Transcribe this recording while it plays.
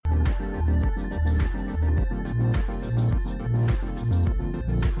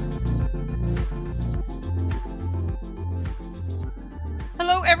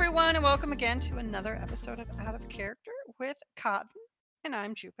everyone, and welcome again to another episode of Out of Character with Cotton, and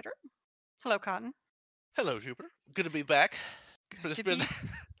I'm Jupiter. Hello, Cotton. Hello, Jupiter. Good to be back. Good But it's to been be. it's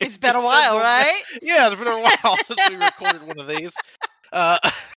It's been been a while, several right? yeah, it's been a while since we recorded one of these. Uh,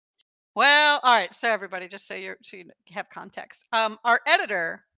 Well, all right. So everybody, just so you have context, our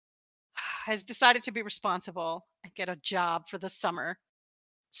editor has decided to be responsible and get a job for the summer.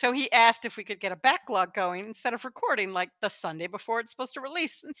 So he asked if we could get a backlog going instead of recording like the Sunday before it's supposed to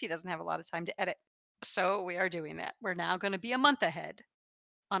release, since he doesn't have a lot of time to edit. So we are doing that. We're now going to be a month ahead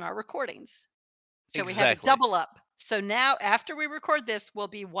on our recordings. So we had to exactly. double up. So now after we record this, we'll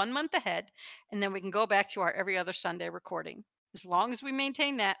be 1 month ahead, and then we can go back to our every other Sunday recording. As long as we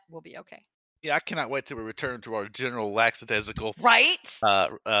maintain that, we'll be okay. Yeah, I cannot wait till we return to our general lackadaisical Right? He's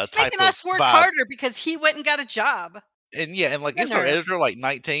type making of us work vibe. harder because he went and got a job. And yeah, and like The isn't our nerve. editor like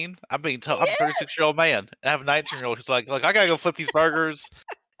 19? I'm being told I'm a Yeah. 36-year-old man. And I have a 19-year-old who's like, look, I gotta go flip these burgers.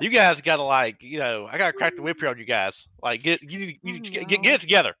 You guys gotta I gotta crack the whip here on you guys. Like you need to get No. it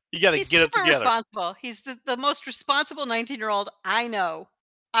together. You gotta He's get it super together. responsible. He's the most responsible 19-year-old I know.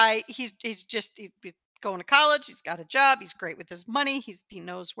 He's going to college. He's got a job. He's great with his money. He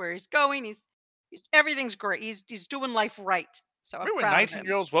knows where he's going. Everything's great. He's doing life right. So I'm Remember when proud of him.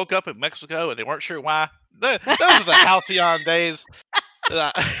 19-year-olds woke up in Mexico and they weren't sure why? Those are the halcyon days.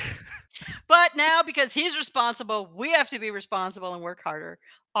 But now, because he's responsible, we have to be responsible and work harder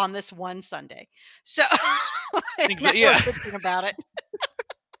on this one Sunday. So now Yeah. we're thinking about it.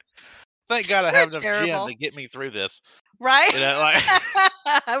 Thank God I We're have enough terrible. gin to get me through this. Right? You know,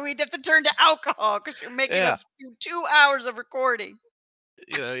 like We'd have to turn to alcohol because you're making yeah, us do 2 hours of recording.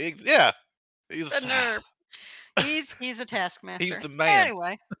 yeah. The nerve. He's a taskmaster. He's the man.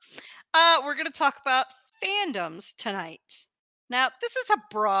 Anyway, we're gonna talk about fandoms tonight. Now, this is a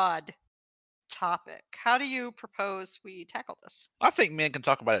broad topic. How do you propose we tackle this? I think men can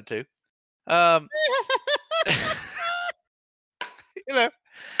talk about it too. Um, you know,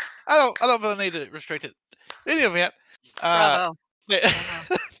 I don't really need to restrict it. In any event, Bravo.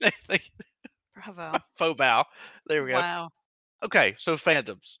 Bravo. faux bow. There we go. Wow. Okay, so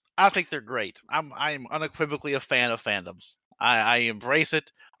fandoms. I think they're great. I'm unequivocally a fan of fandoms. I embrace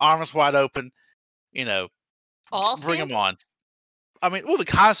it, arms wide open. All bring them on. fandoms? I mean, well, the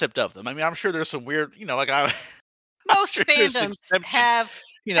concept of them. I mean, I'm sure there's some weird, I'm Most sure there's fandoms exceptions. have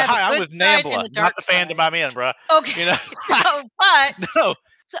Hi, a I'm good with side and Nambla, a dark not the fandom side. I'm in, bruh. Okay. But No,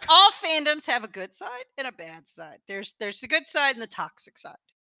 so all fandoms have a good side and a bad side. There's the good side and the toxic side.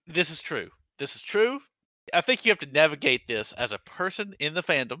 this is true. This is true. I think you have to navigate this as a person in the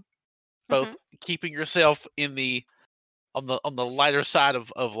fandom, both keeping yourself in the on the lighter side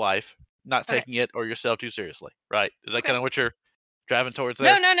of life, not Okay. taking it or yourself too seriously, right? Is that Okay. kind of what you're driving towards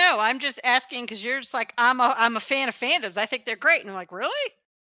there? No. I'm just asking because you're just like, I'm a fan of fandoms. I think they're great. And I'm like, really?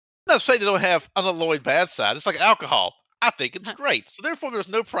 I'm not saying they don't have unalloyed bad sides. It's like alcohol. I think it's great. So therefore there's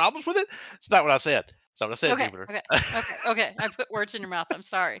no problems with it. It's not what I said. It's not what I said, Jupiter. Okay. I put words in your mouth. I'm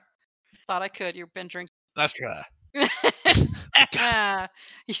sorry. Thought I could. You've been drinking. Let's try.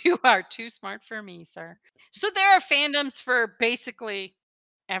 You are too smart for me, sir. So there are fandoms for basically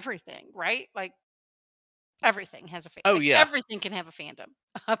everything, right? Like everything has a fandom. Oh, yeah. Everything can have a fandom.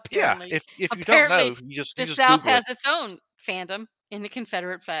 Apparently. Yeah. If you don't know, you just The Google South it. has its own fandom in the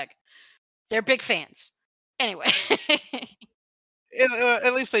Confederate flag. They're big fans. Anyway.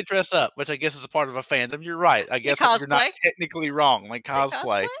 At least they dress up, which I guess is a part of a fandom. You're right. I guess you're not technically wrong. Like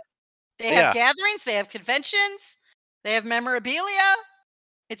cosplay. They have gatherings. They have conventions. They have memorabilia.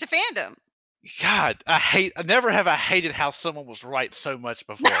 It's a fandom. God, I never have I hated how someone was right so much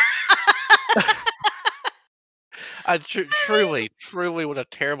before. I truly, what a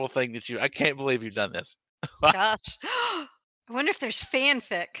terrible thing that I can't believe you've done this. Gosh. I wonder if there's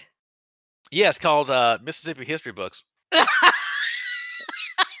fanfic. Yeah, it's called Mississippi History Books.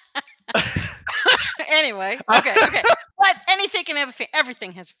 Anyway, okay. But anything can have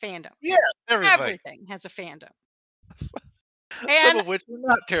everything has a fandom. Yeah, everything has a fandom. Some of which were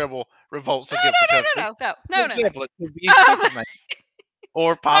not terrible revolts against the country. No. For example, it could be Superman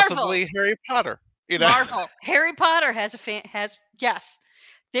or possibly Harry Potter. Marvel. Harry Potter has yes.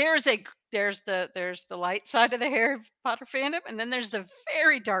 There's the light side of the Harry Potter fandom, and then there's the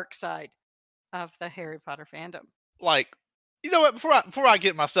very dark side of the Harry Potter fandom. Like, you know what? Before I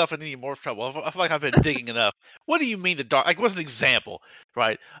get myself in any more trouble, I feel like I've been digging enough. What do you mean the dark? Like, what's an example,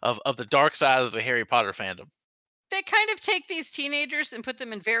 right, of the dark side of the Harry Potter fandom? They kind of take these teenagers and put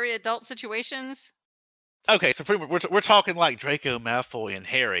them in very adult situations. Okay, so pretty much we're talking like Draco Malfoy and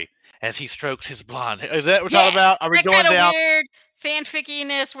Harry as he strokes his blonde. Is that what we're talking about? Are we going down weird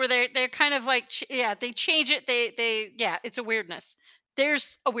fanfickiness where they're kind of like they change it. They it's a weirdness.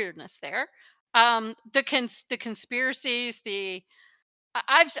 there's a weirdness there. The conspiracies,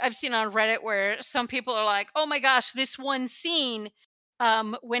 I've seen on Reddit where some people are like, "Oh my gosh, this one scene,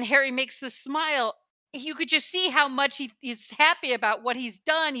 when Harry makes the smile, you could just see how much he's happy about what he's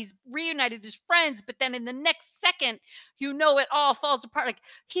done. He's reunited his friends, but then in the next second, it all falls apart. Like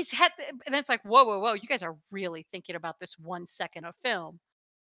he's had, and it's like, whoa, whoa, whoa! You guys are really thinking about this 1 second of film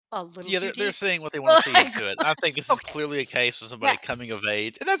a little Yeah, too they're deep." saying what they want to see Like, into it. I think this is okay, clearly a case of yeah, somebody coming of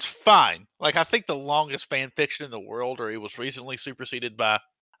age, and that's fine. Like I think the longest fan fiction in the world, or it was recently superseded by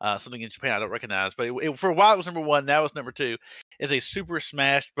something in Japan I don't recognize, but for a while it was number one. Now it's number two. Is a Super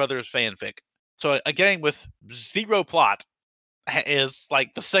Smash Brothers fanfic. So a game with zero plot is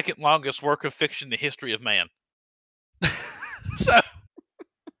like the second longest work of fiction in the history of man. So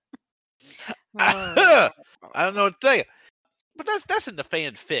I oh. don't know what to tell you. But that's in the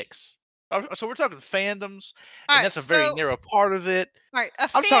fanfics. So we're talking fandoms, All and right, that's a very so narrow part of it. all right, a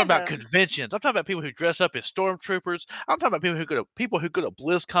I'm talking about fandom, conventions. I'm talking about people who dress up as stormtroopers. I'm talking about people who go to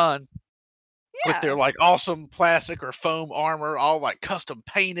BlizzCon with their yeah, like awesome plastic or foam armor, all like custom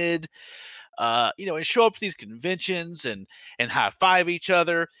painted. And show up to these conventions and high five each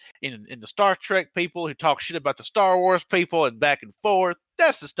other. In the Star Trek people who talk shit about the Star Wars people and back and forth.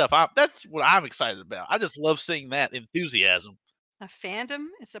 That's the stuff. That's what I'm excited about. I just love seeing that enthusiasm. a fandom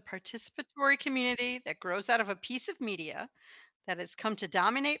is a participatory community that grows out of a piece of media that has come to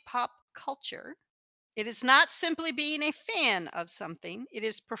dominate pop culture. It is not simply being a fan of something, it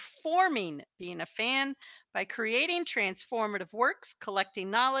is performing being a fan by creating transformative works, collecting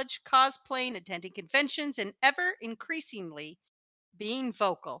knowledge, cosplaying, attending conventions, and ever increasingly being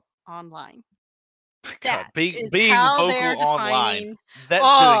vocal online. God, That being is being how they're vocal online. defining. That's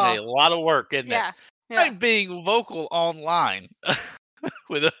doing Oh, a lot of work, isn't it? yeah, yeah. I'm being vocal online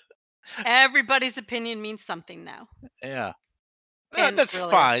with a Everybody's opinion means something now. yeah. And That's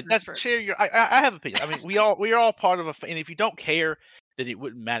really, fine. That's for share your. I have opinion. I mean, we are all part of and if you don't care, then it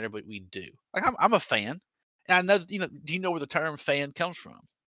wouldn't matter, but we do. Like I'm a fan, and I know that, Do you know where the term fan comes from?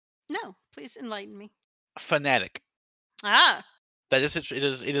 no, please enlighten me. Fanatic. Ah, That is it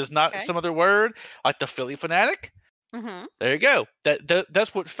is not okay. some other word like the Philly fanatic. Mhm. There you go.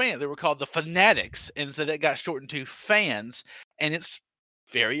 That's what they were called the fanatics, and so that got shortened to fans, and it's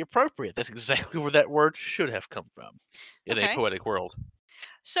very appropriate. That's exactly where that word should have come from in a Okay. poetic world.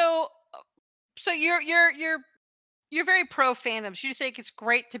 So so you're very pro fandoms. You think it's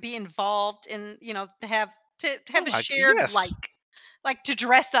great to be involved in, to have Oh a my shared yes. like to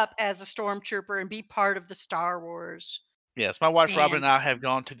dress up as a stormtrooper and be part of the Star Wars Yes, my wife Robin and I fandom. have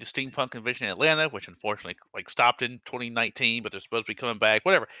gone to the steampunk convention in Atlanta, which unfortunately like stopped in 2019, but they're supposed to be coming back.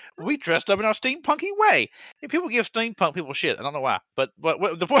 Whatever. We dressed up in our steampunky way. And people give steampunk people shit. I don't know why, but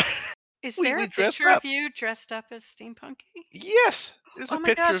what the point? Is there We a dressed picture up. of you dressed up as steampunky? Yes, there's a Oh my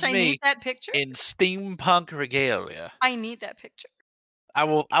picture gosh, of I need me that picture. in steampunk regalia. I need that picture. I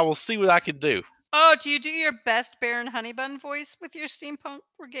will see what I can do. Oh, do you do your best Baron Honeybun voice with your steampunk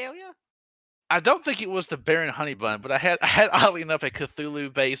regalia? I don't think it was the Baron Honeybun, but I had oddly enough a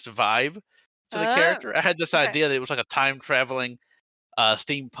Cthulhu based vibe to the Oh, character. I had this okay. idea that it was like a time traveling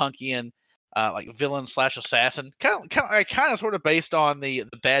steampunkian like villain slash assassin, kind of sort of based on the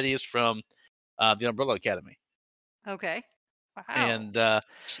baddies from the Umbrella Academy. Okay. Wow. And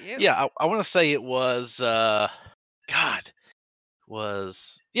It's you. yeah, I want to say it was God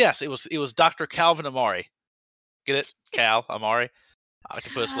was yes, it was Dr. Calvin Amari. Get it? Cal Amari,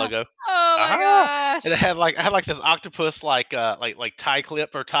 octopus logo. Oh my Ah, and it gosh. had like I had like this octopus like tie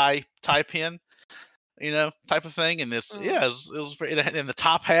clip or tie pin, type of thing. And this Mm, yeah, it was in the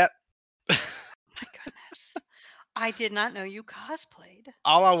top hat. my goodness. I did not know you cosplayed.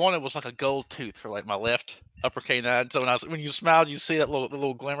 All I wanted was like a gold tooth for like my left upper canine. So when you smiled, you see that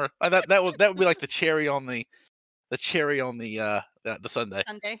little glimmer. That would be like the cherry on the Sunday.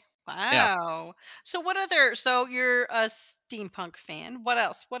 Sunday. Yeah, Wow. So you're a steampunk fan. What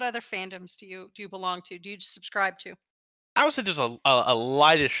else? What other fandoms do you belong to? Do you subscribe to? I would say there's a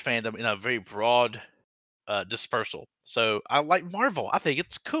lightish fandom in a very broad dispersal. So I like Marvel. I think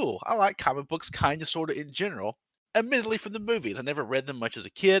it's cool. I like comic books, kind of, sort of in general. Admittedly, from the movies, I never read them much as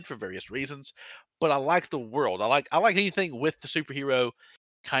a kid for various reasons, but I like the world. I like anything with the superhero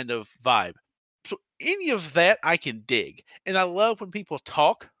kind of vibe. So any of that I can dig, and I love when people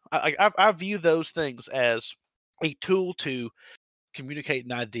talk. I view those things as a tool to communicate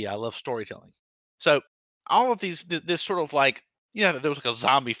an idea. I love storytelling. So all of this sort of like there was like a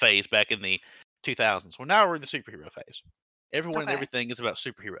zombie phase back in the 2000s. Well, now we're in the superhero phase. Everyone and Okay. everything is about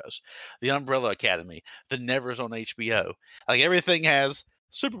superheroes. The Umbrella Academy, the Nevers on HBO, like everything has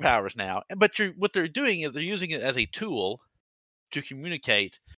superpowers now. But what they're doing is they're using it as a tool to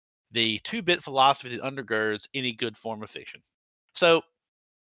communicate the 2-bit philosophy that undergirds any good form of fiction. So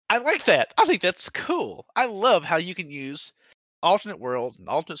I like that. I think that's cool. I love how you can use alternate worlds and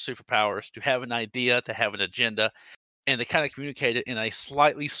alternate superpowers to have an idea, to have an agenda, and to kind of communicate it in a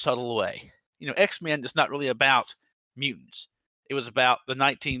slightly subtle way. X-Men is not really about mutants. It was about the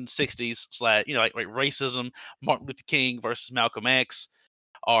 1960s slash, like racism, Martin Luther King versus Malcolm X,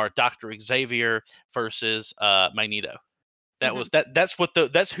 or Doctor Xavier versus Magneto. Hmm.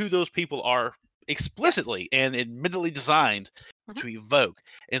 That's who those people are Yes. explicitly and admittedly designed Hmm. to evoke.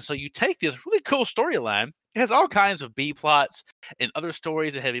 And so you take this really cool storyline. It has all kinds of B plots and other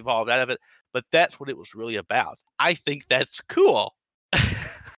stories that have evolved out of it, but that's what it was really about. I think that's cool.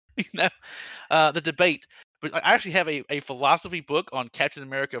 you know, the debate. But I actually have a philosophy book on Captain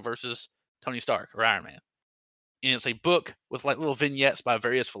America versus Tony Stark or Iron Man, and it's a book with like little vignettes by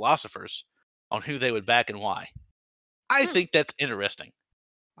various philosophers on who they would back and why. I Hmm. think that's interesting.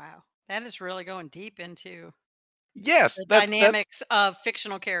 Wow, that is really going deep into Yes, the that's. dynamics of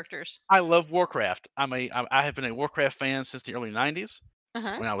fictional characters. I love Warcraft. I have been a Warcraft fan since the early '90s.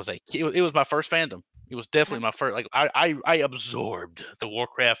 Uh-huh. When I was a kid, it was my first fandom. It was Uh-huh. definitely my first. Like I absorbed the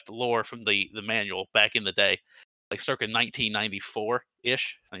Warcraft lore from the manual back in the day, like circa 1994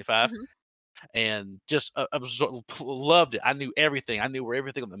 ish, 95, Hmm. and just loved it. I knew everything. I knew where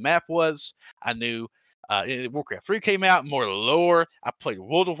everything on the map was. I knew Warcraft 3 came out, more lore. I played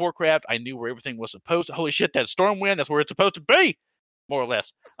World of Warcraft. I knew where everything was supposed to. Holy shit, that Stormwind, that's where it's supposed to be, more or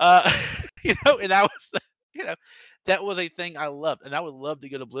less. And I was, you know, that was a thing I loved. And I would love to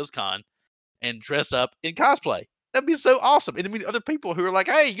go to BlizzCon and dress up in cosplay. That'd be so awesome. And I mean, other people who are like,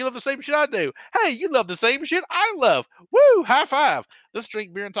 hey, you love the same shit I do. Hey, you love the same shit I love. Woo, high five. Let's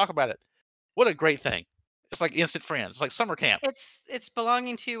drink beer and talk about it. What a great thing. It's like instant friends. It's like summer camp. It's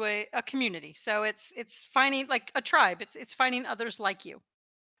belonging to a community, so it's finding like a tribe. It's finding others like you.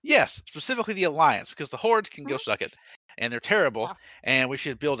 Yes, specifically the Alliance, because the Hordes can go Mhm. suck it. And they're terrible. Wow, And we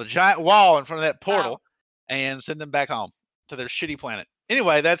should build a giant wall in front of that wow. portal and send them back home to their shitty planet.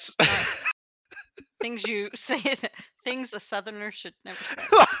 Anyway, that's All right, things you say, things a Southerner should never say.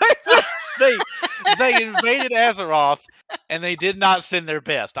 they they invaded Azeroth and they did not send their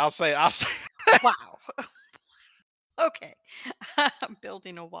best. I'll say Wow. Okay, I'm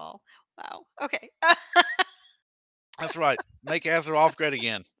building a wall. Wow. Okay. that's right. Make Azeroth great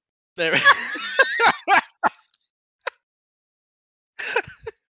again. There. Oh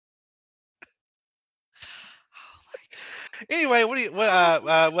my Anyway, what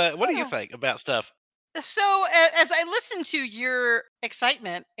do you god. think about stuff? So as I listen to your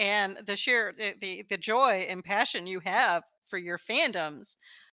excitement and the joy and passion you have for your fandoms,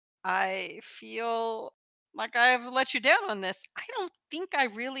 I feel like I've let you down on this. I don't think I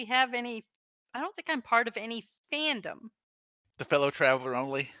really have any. I don't think I'm part of any fandom. The fellow traveler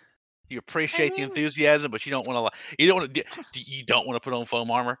only. You I appreciate the mean, enthusiasm, but you don't want to. You don't want to. You don't want to put on foam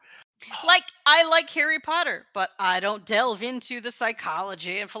armor. like I like Harry Potter, but I don't delve into the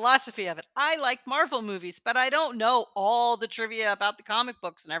psychology and philosophy of it. I like Marvel movies, but I don't know all the trivia about the comic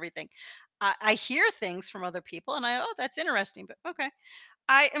books and everything. I hear things from other people, and oh, that's interesting. But okay,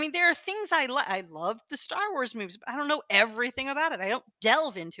 I mean, there are things I like. I love the Star Wars movies, but I don't know everything about it. I don't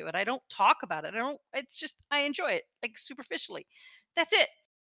delve into it. I don't talk about it. I don't. It's just I enjoy it like superficially. That's it.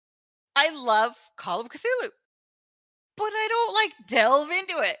 I love Call of Cthulhu, but I don't like delve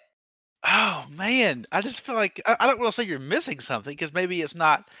into it. Oh man, I just feel like I don't want to say you're missing something because maybe it's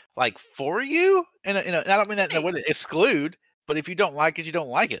not like for you, and I don't mean that in a way Maybe. to exclude. But if you don't like it, you don't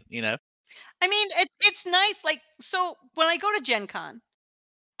like it. I mean, it's nice. Like so, when I go to Gen Con,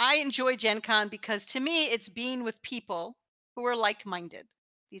 I enjoy Gen Con because to me, it's being with people who are like minded.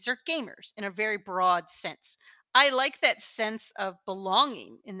 These are gamers in a very broad sense. I like that sense of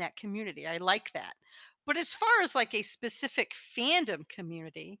belonging in that community. I like that. But as far as like a specific fandom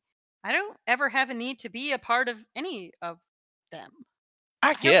community, I don't ever have a need to be a part of any of them. I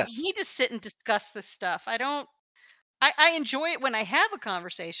I don't guess need to sit and discuss this stuff. I enjoy it when I have a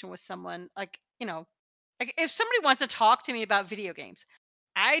conversation with someone like if somebody wants to talk to me about video games,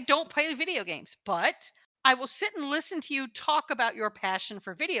 I don't play video games, but I will sit and listen to you talk about your passion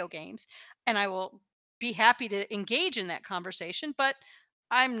for video games, and I will be happy to engage in that conversation. But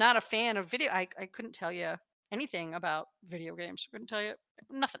I'm not a fan of video. I couldn't tell you anything about video games. Couldn't tell you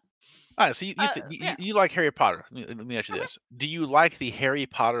nothing. All right, so you Yeah. you like Harry Potter. Let me ask you Mhm. this: do you like the Harry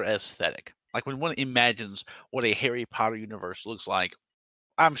Potter aesthetic? Like when one imagines what a Harry Potter universe looks like,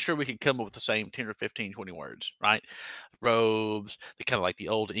 I'm sure we could come up with the same 10 or 15, 20 words, right? Robes, the kind of like the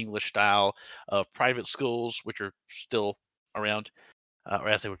old English style of private schools, which are still around, or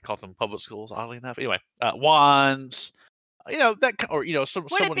as they would call them, public schools, oddly enough. Anyway, wands, that, or Would it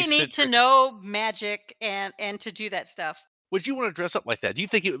someone be neat to eccentric. know magic and to do that stuff? Would you want to dress up like that? Do you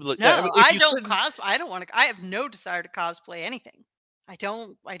think it would look? I mean, No, if I you don't couldn't, I don't wanna I have no desire to cosplay anything. I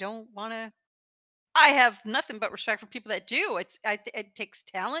don't wanna I have nothing but respect for people that do. It takes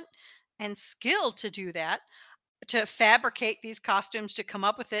talent and skill to do that, to fabricate these costumes, to come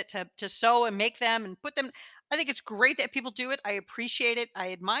up with it, to sew and make them and put them. I think it's great that people do it. I appreciate it.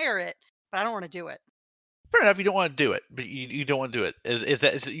 I admire it, but I don't wanna do it. fair enough, you don't want to do it, but you don't want to do it.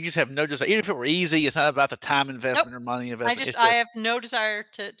 Is you just have no desire? Even if it were easy, it's not about the time Nope. investment or money investment. It's I just have no desire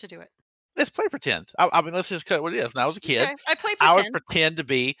to do it. let's play pretend. I mean, let's just cut what it is. When I was a kid, Okay. I play I would pretend. pretend to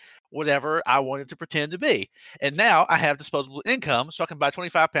be whatever I wanted to pretend to be, and now I have disposable income, so I can buy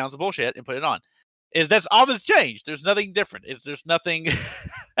 25 pounds of bullshit and put it on. That's all that's changed. There's nothing different. There's nothing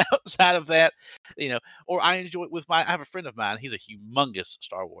outside of that, you know. Or I enjoy it with my. I have a friend of mine. He's a humongous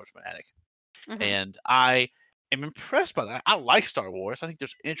Star Wars fanatic, Mhm. and I am impressed by that. I like Star Wars. I think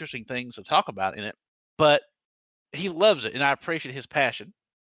there's interesting things to talk about in it, but he loves it, and I appreciate his passion.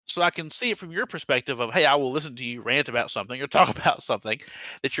 So I can see it from your perspective of, hey, I will listen to you rant about something or talk about something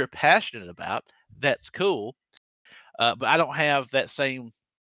that you're passionate about. That's cool, but I don't have that same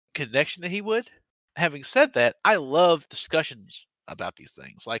connection that he would. Having said that, I love discussions about these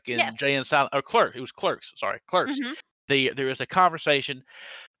things, like in Yes. Jay and Silent or Clerk. It was Clerks. Sorry, Clerks. Mhm. There is a conversation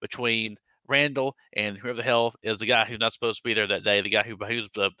between Randall and whoever the hell is the guy who's not supposed to be there that day, the guy who's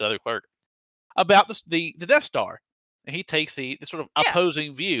the other clerk, about the Death Star. And he takes the sort of Yeah.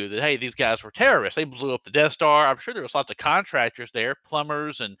 opposing view that, hey, these guys were terrorists. They blew up the Death Star. I'm sure there was lots of contractors there,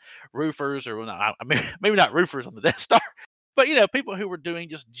 plumbers and roofers, or well, I mean, maybe not roofers on the Death Star, but people who were doing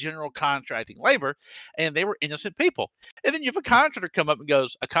just general contracting labor, and they were innocent people. And then you have a contractor come up and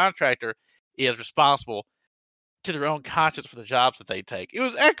goes, a contractor is responsible to their own conscience for the jobs that they take. It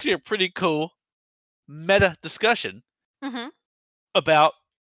was actually a pretty cool meta discussion Mhm. about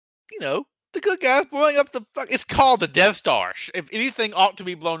you know, the good guys blowing up the fuck. It's called the Death Star. If anything ought to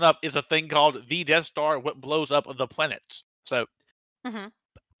be blown up, is a thing called the Death Star. What blows up the planets? So Mhm.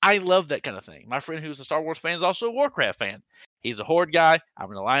 I love that kind of thing. My friend who's a Star Wars fan is also a Warcraft fan. He's a Horde guy.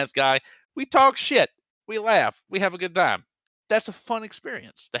 I'm an Alliance guy. We talk shit. We laugh. We have a good time. That's a fun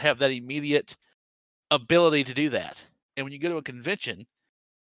experience to have that immediate ability to do that. And when you go to a convention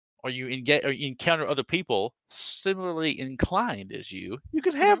or you engage or you encounter other people similarly inclined as you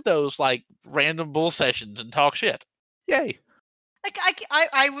can Mhm. have those like random bull sessions and talk shit. Yay. Like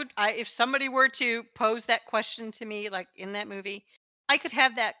I would if somebody were to pose that question to me like in that movie, I could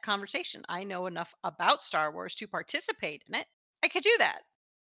have that conversation. I know enough about Star Wars to participate in it. I could do that.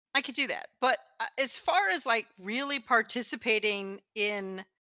 I could do that. But as far as like really participating in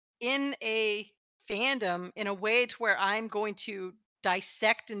a fandom in a way to where I'm going to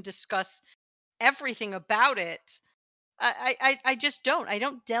dissect and discuss everything about it, I just don't. I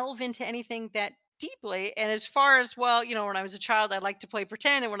don't delve into anything that deeply. And as far as well, when I was a child, I liked to play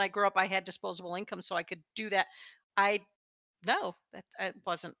pretend, and when I grew up, I had disposable income, so I could do that. I No, that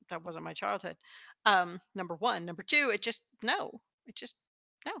wasn't my childhood. Number one, number two, it just no, it just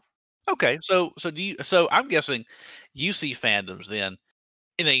no. Okay, so I'm guessing you see fandoms then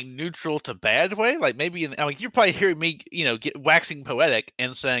in a neutral to bad way? Like maybe I mean you're probably hearing me, get waxing poetic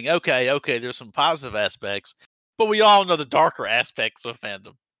and saying, okay, there's some positive aspects, but we all know the darker aspects of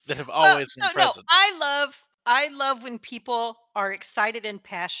fandom that have Well, always been no, present. I love when people are excited and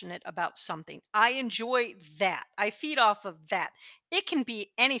passionate about something. I enjoy that. I feed off of that. It can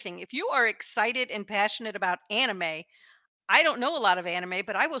be anything. If you are excited and passionate about anime, I don't know a lot of anime,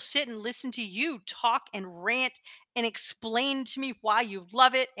 but I will sit and listen to you talk and rant and explain to me why you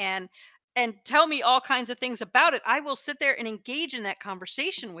love it and tell me all kinds of things about it. I will sit there and engage in that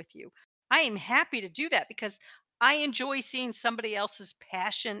conversation with you. I am happy to do that because I enjoy seeing somebody else's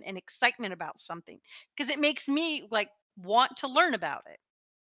passion and excitement about something because it makes me like want to learn about it.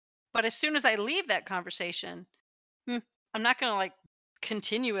 But as soon as I leave that conversation, hmm, I'm not going to like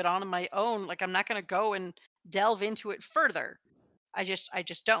continue it on my own. Like I'm not going to go and delve into it further. I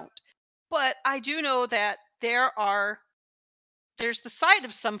just don't. But I do know that there's the side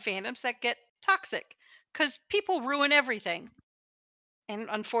of some fandoms that get toxic cuz people ruin everything. And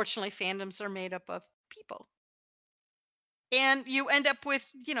unfortunately fandoms are made up of people. And you end up with,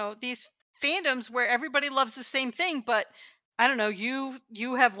 these fandoms where everybody loves the same thing, but I don't know,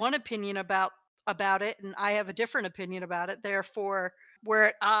 you have one opinion about it and I have a different opinion about it. Therefore, we're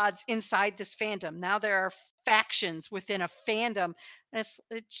at odds inside this fandom. Now there are factions within a fandom, and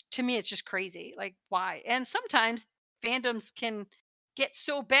to me it's just crazy. Like why? And sometimes fandoms can get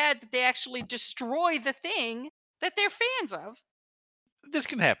so bad that they actually destroy the thing that they're fans of. This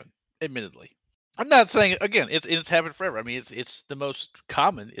can happen, admittedly. I'm not saying again, it's happened forever. I mean, it's the most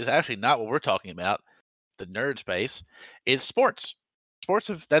common is actually not what we're talking about, the nerd space. It's sports. Sports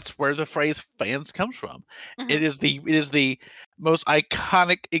have that's where the phrase fans comes from. Hmm. It is the most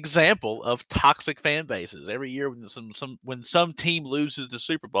iconic example of toxic fan bases. Every year when some team loses the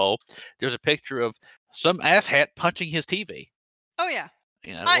Super Bowl, there's a picture of some asshat punching his TV, Oh yeah.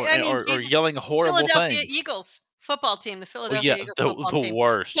 you know, I mean, or Jesus, yelling horrible Philadelphia things. Eagles football team, the Oh yeah, Philadelphia Eagles football the team.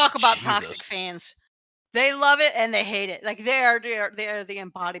 worst. Talk about Jesus. toxic fans. They love it and they hate it. Like they are the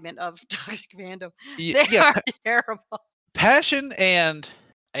embodiment of toxic fandom. They Yeah, are terrible. passion and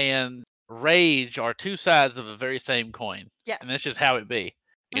rage are two sides of a very same coin, and that's Yes. just how it be.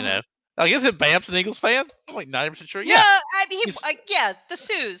 You Hmm. know, like is it Bam's an Eagles fan? I'm like 90% sure. No, Yeah, I mean, he's yeah, the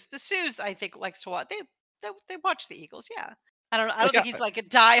Sues, I think likes to watch. They watch the Eagles. Yeah. I don't know. I don't like think he's like a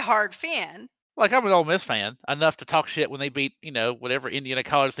diehard fan. I'm an Ole Miss fan enough to talk shit when they beat whatever Indiana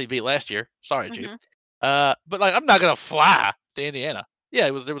college they beat last year. Sorry, Jude. Hmm. But like I'm not gonna fly to Indiana. Yeah,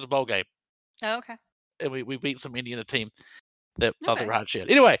 there was a bowl game, Oh, okay. and we beat some Indiana team that thought they Okay. were hot shit.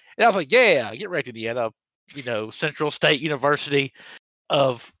 Anyway, and I was like, yeah, get wrecked, Indiana. Central State University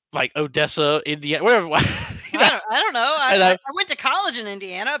of like Odessa, Indiana, wherever. I don't know. I, And I I I went to college in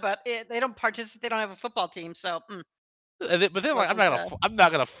Indiana, but they don't participate. They don't have a football team, so but then like wasn't. I'm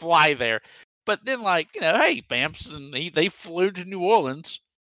not gonna fly there. But then like hey, Bamps and they flew to New Orleans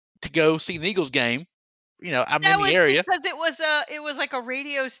to go see an Eagles game. I'm in That the was area. because it was like a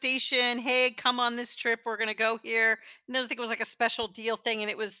radio station. Hey, come on this trip. We're gonna go here. And I think it was like a special deal thing, and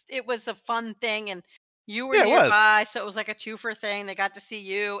it was a fun thing. And you were Yeah, it was. nearby, so it was like a twofer thing. They got to see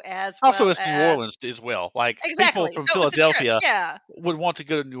you as Also, well it's New as Orleans as well. Like people exactly. from So it was a trip. Philadelphia Yeah, would want to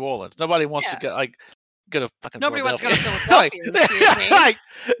go to New Orleans. Nobody wants to yeah. go to fucking Nobody wants to go Philadelphia. to like, Philadelphia and see a game. like,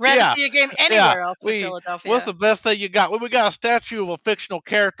 Rather yeah, see a game yeah. anywhere else but What's Philadelphia. the best thing you got? Well, we got a statue of a fictional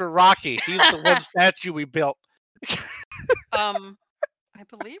character, Rocky. He's the one statue we built. um, I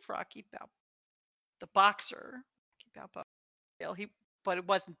believe Rocky the boxer, Rocky Balboa. But it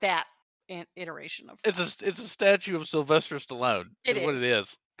wasn't that iteration of Rocky. It's a statue of Sylvester Stallone. It Is what it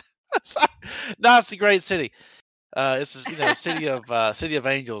is. is. No, it's a great city. This is city of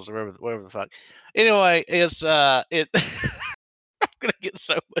angels or wherever the fuck. Anyway, it's it. I'm gonna get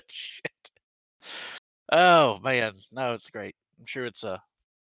so much shit. Oh man, no, it's great. I'm sure it's a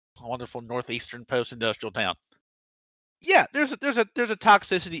wonderful northeastern post-industrial town. Yeah, there's a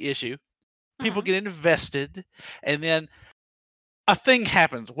toxicity issue. People Hmm. get invested, and then a thing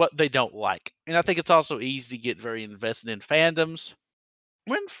happens what they don't like. And I think it's also easy to get very invested in fandoms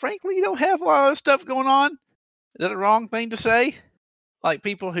when, frankly, you don't have a lot of stuff going on. Is that a wrong thing to say? Like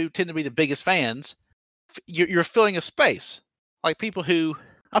people who tend to be the biggest fans, you're filling a space. Like people who,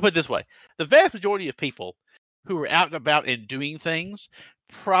 I'll put it this way: the vast majority of people who are out and about and doing things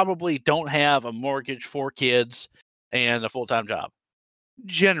probably don't have a mortgage, 4 kids, and a full-time job.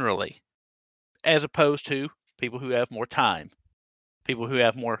 Generally, as opposed to people who have more time, people who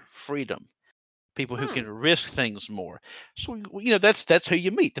have more freedom, people who Hmm. can risk things more. So that's who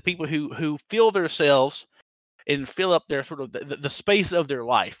you meet. The people who feel themselves and fill up their sort of the space of their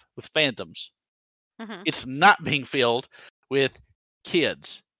life with fandoms. Hmm. It's not being filled with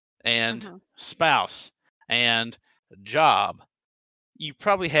kids and Hmm. spouse and job. You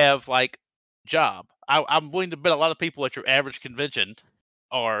probably have like job. I'm willing to bet a lot of people at your average convention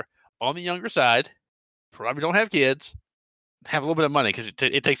are on the younger side, probably don't have kids, have a little bit of money because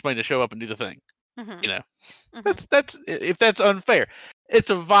it takes money to show up and do the thing. Hmm. You know, Hmm. that's if that's unfair. It's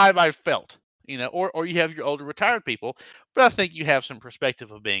a vibe I felt. Or you have your older retired people, but I think you have some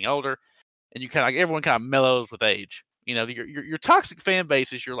perspective of being older, and you kind of like everyone kind of mellows with age. Your toxic fan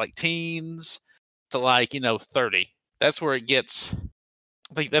base is your like teens to like 30. That's where it gets.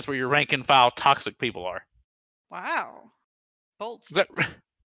 I think that's where your rank and file toxic people are. Wow. Bold Is that statement.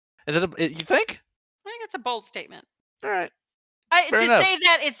 you think? I think it's a bold statement. All right, I fair to enough. say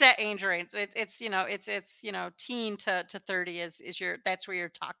that it's that age range. It's teen to 30 is your that's where your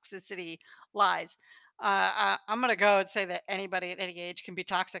toxicity lies. I'm gonna go and say that anybody at any age can be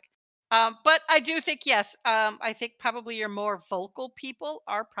toxic. But I do think yes. I think probably your more vocal people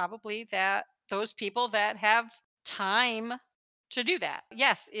are probably that those people that have time to do that.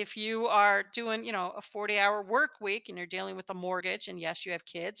 Yes, if you are doing a 40-hour work week and you're dealing with a mortgage, and yes, you have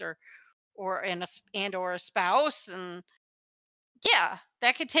kids or a spouse, and yeah,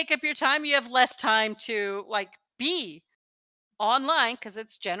 that could take up your time. You have less time to like be online because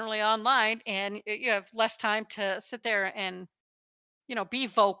it's generally online, and you have less time to sit there and be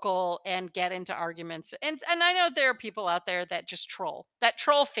vocal and get into arguments. And I know there are people out there that just troll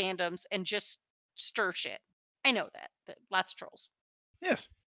fandoms and just stir shit. I know that lots of trolls. Yes.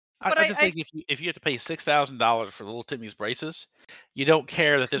 But I just think if you have to pay $6,000 for little Timmy's braces, you don't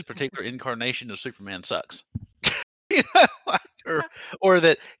care that this particular incarnation of Superman sucks. You know, like, uh, or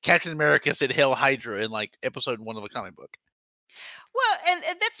that Captain America said "Hail Hydra" in like episode 1 of a comic book. well, and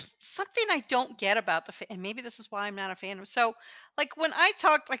that's something I don't get about and maybe this is why I'm not a fan of. So, like when I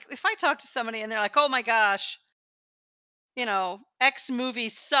talk, like if I talk to somebody and they're like, "Oh my gosh, X movie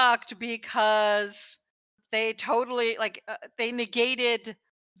sucked because they totally like they negated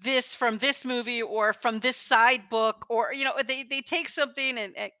this from this movie or from this side book, or they take something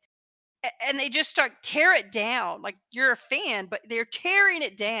and they just start tear it down. Like you're a fan, but they're tearing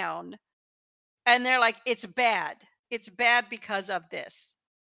it down and they're like, it's bad. It's bad because of this.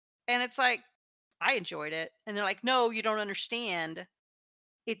 And it's like, I enjoyed it. And they're like, no, you don't understand.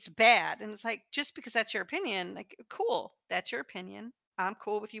 It's bad. And it's like, just because that's your opinion, like, cool. That's your opinion. I'm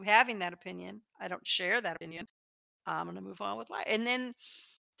cool with you having that opinion. I don't share that opinion. I'm going to move on with life. And then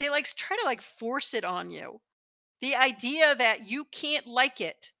they like try to like force it on you. The idea that you can't like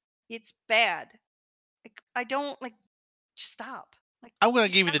it, it's bad. Like, I don't like, just stop. Like, I'm gonna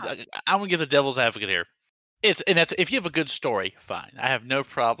just give you stop. the I'm gonna give the devil's advocate here. That's if you have a good story, fine. I have no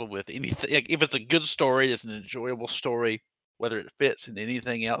problem with anything. Like, if it's a good story, it's an enjoyable story, whether it fits in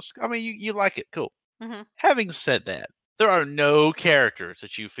anything else. I mean, you like it, cool. Hmm. Having said that, there are no characters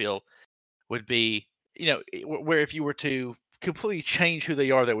that you feel would be, where if you were to completely change who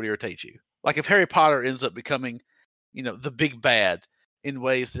they are, that would irritate you. Like if Harry Potter ends up becoming, the big bad in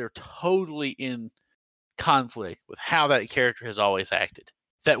ways that are totally in conflict with how that character has always acted,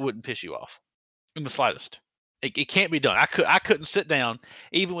 that wouldn't piss you off in the slightest. It can't be done. I couldn't sit down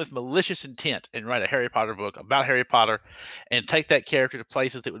even with malicious intent and write a Harry Potter book about Harry Potter and take that character to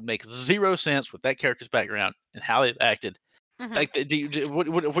places that would make zero sense with that character's background and how they've acted. Hmm. Like, what do It you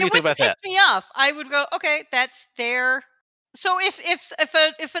think wouldn't about piss that? me off. I would go, okay, that's their. So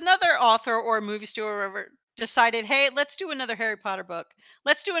if another author or a movie studio or whatever decided, hey, let's do another Harry Potter book,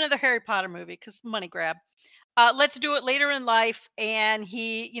 let's do another Harry Potter movie because money grab. Let's do it later in life, and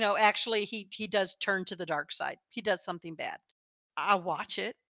he, actually he does turn to the dark side. He does something bad. I'll watch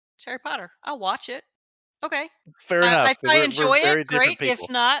it. It's Harry Potter. I'll watch it. Okay. Fair enough. If I We're enjoy it, very great. different If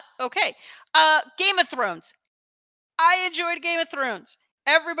people. not, okay. Game of Thrones. I enjoyed Game of Thrones.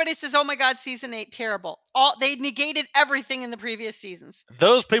 Everybody says, "Oh my God, season 8 terrible." All they negated everything in the previous seasons.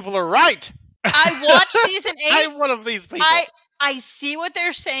 Those people are right. I watched season 8. I'm one of these people. I I see what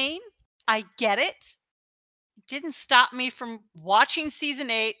they're saying. I get it. It didn't stop me from watching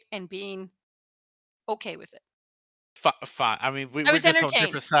season 8 and being okay with it. Fine. I mean, I we're was just on entertained.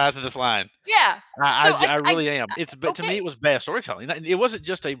 different sides of this line. Yeah. So I really am. But to me, okay. it was bad storytelling. It wasn't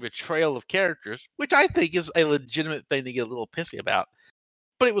just a betrayal of characters, which I think is a legitimate thing to get a little pissy about.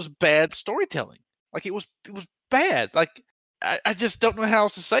 But it was bad storytelling. Like it was bad. Like I just don't know how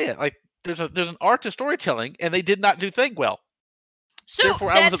else to say it. Like there's an art to storytelling, and they did not do thing well. So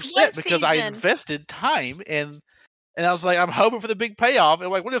Therefore, I was that's one upset because I season. invested time and I was like, I'm hoping for the big payoff. And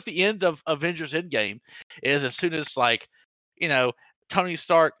like, what if the end of Avengers Endgame is as soon as like, you know, Tony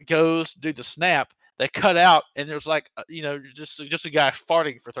Stark goes to do the snap, they cut out and there's like, just a guy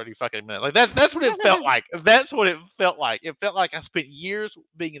farting for 30 fucking minutes. Like that's what it felt like. That's what it felt like. It felt like I spent years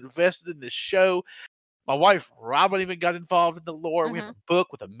being invested in this show. My wife Robin even got involved in the lore. We have Hmm. a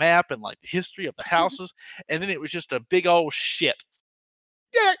book with a map and like the history of the houses, and then it was just a big old shit.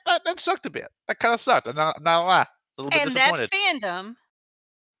 Yeah, that sucked a bit. That kind of sucked. I'm not gonna lie. A little bit And that disappointed. fandom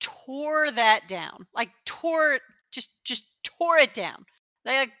tore that down. Like tore it, just tore it down.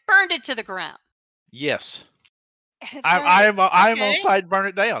 They like burned it to the ground. Yes. And it's I like, I am on okay. side burn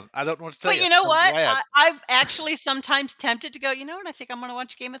it down. I don't know what to tell But you. you know I'm what? glad. I'm actually sometimes tempted to go, I think I'm going to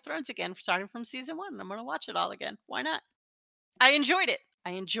watch Game of Thrones again, starting from season 1. I'm going to watch it all again. Why not? I enjoyed it.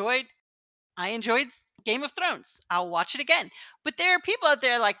 I enjoyed Game of Thrones. I'll watch it again. But there are people out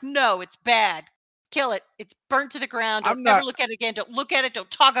there like, no, it's bad. Kill it. It's burnt to the ground. Don't I'm ever not look at it again. Don't look at it.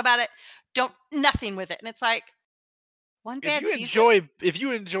 Don't talk about it. Don't nothing with it. And it's like one bad season. if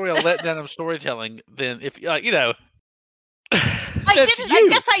you enjoy a letdown of storytelling, then if like I that's didn't. I you.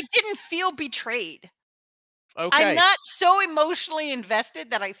 guess I didn't feel betrayed. I'm Okay. not so emotionally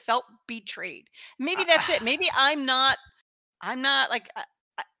invested that I felt betrayed. Maybe that's I, it. Maybe I'm not like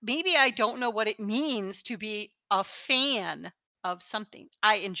maybe I don't know what it means to be a fan of something.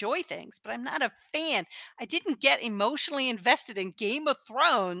 I enjoy things, but I'm not a fan. I didn't get emotionally invested in Game of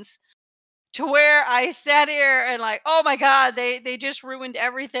Thrones to where I sat here and like, "Oh my god, they just ruined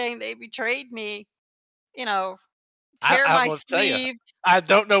everything. They betrayed me." You know, tear I'm my gonna tell you. sleeve. I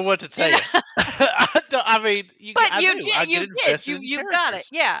don't know what to tell You know, you. I mean, but I you do. I did. get You did. invested in You got it. characters.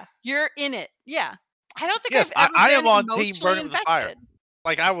 Yeah, you're in it. Yeah. I don't think Yes, I've ever I am been on team emotionally burning with the fire. invested.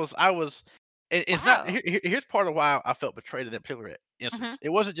 Like I was. It's not. Wow. Here's part of why I felt betrayed in that particular Mhm. instance. It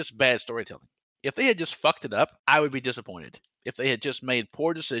wasn't just bad storytelling. If they had just fucked it up, I would be disappointed. If they had just made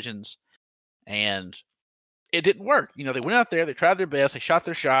poor decisions and it didn't work. They went out there, they tried their best, they shot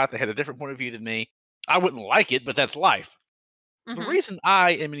their shot, they had a different point of view than me. I wouldn't like it, but that's life. The Mhm. reason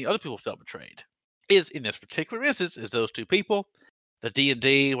I and many other people felt betrayed is in this particular instance is those two people, the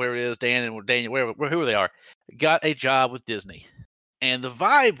D&D, where it is, Dan and Daniel, whoever they are, got a job with Disney. And the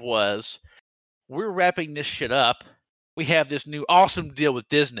vibe was, we're wrapping this shit up. We have this new awesome deal with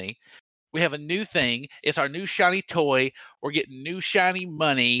Disney. We have a new thing. It's our new shiny toy. We're getting new shiny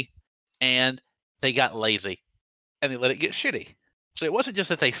money. And they got lazy and they let it get shitty. So it wasn't just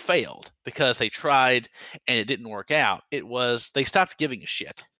that they failed because they tried and it didn't work out. It was they stopped giving a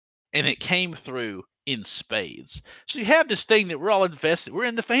shit. And it came through in spades. So you have this thing that we're all invested. We're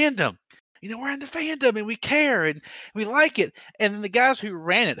in the fandom. We're in the fandom and we care and we like it. And then the guys who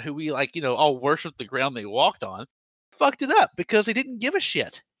ran it, who we like, all worshiped the ground they walked on, fucked it up because they didn't give a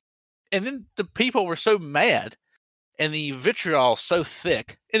shit. And then the people were so mad and the vitriol so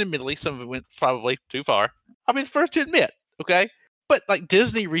thick, and admittedly, some of it went probably too far. I'll be the first to admit, okay? But like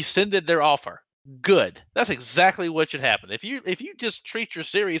Disney rescinded their offer. Good. That's exactly what should happen. If you just treat your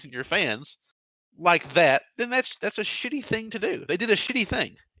series and your fans like that, then that's a shitty thing to do. They did a shitty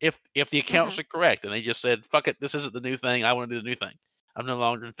thing. If the accounts Mhm. are correct, and they just said, "Fuck it, this isn't the new thing. I want to do the new thing. I'm no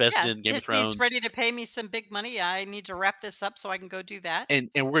longer invested Yeah, in Game of Disney's Thrones." ready to pay me some big money. I need to wrap this up so I can go do that. And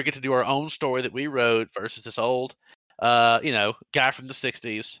we're gonna get to do our own story that we wrote versus this old guy from the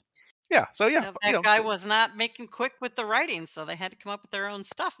 60s. Yeah, so yeah, That guy was not making quick with the writing, so they had to come up with their own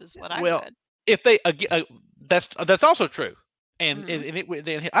stuff, is what I well, read. if they that's also true. Mhm.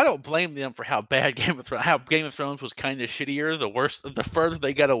 Then I don't blame them for how bad Game of Thrones was kind of shittier. The worse, the further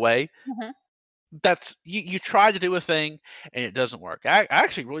they got away. Mhm. That's you try to do a thing and it doesn't work. I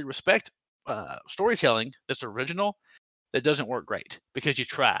actually really respect storytelling that's original that doesn't work great because you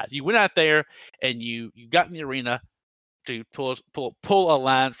tried. You went out there and you got in the arena to pull a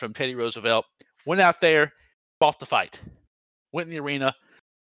line from Teddy Roosevelt. Went out there, fought the fight, went in the arena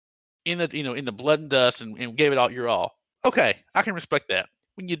in the blood and dust and gave it all your all. Okay, I can respect that.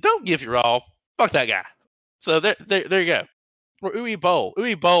 When you don't give your all, fuck that guy. So there you go. For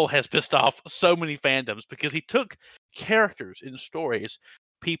Uwe Boll has pissed off so many fandoms because he took characters in stories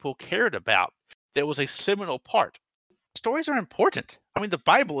people cared about that was a seminal part. Stories are important. I mean, the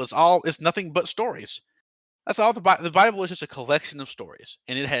Bible is nothing but stories. That's all the Bible is just a collection of stories,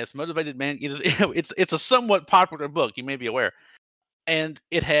 and it has motivated man. It's a somewhat popular book. You may be aware, and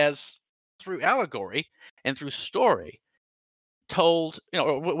it has through allegory and through story told.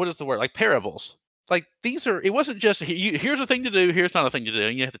 Or what is the word, like parables. Like these are. It wasn't just here's a thing to do. Here's not a thing to do.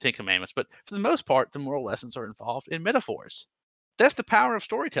 And you have the Ten Commandments, but for the most part, the moral lessons are involved in metaphors. That's the power of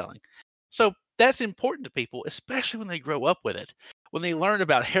storytelling. So that's important to people, especially when they grow up with it. When they learn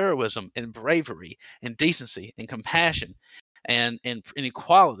about heroism and bravery and decency and compassion and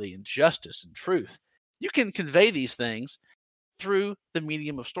equality and justice and truth. You can convey these things through the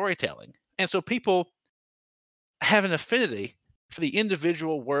medium of storytelling. And so people have an affinity for the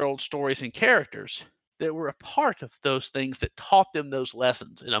individual world stories and characters that were a part of those things that taught them those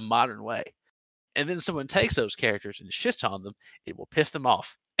lessons in a modern way. And then someone takes those characters and shits on them, it will piss them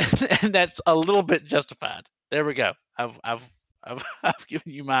off. And that's a little bit justified. There we go. I've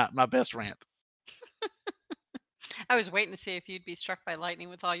given you my best rant. I was waiting to see if you'd be struck by lightning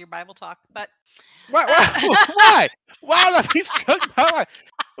with all your Bible talk, but Why uh, why would I be struck by like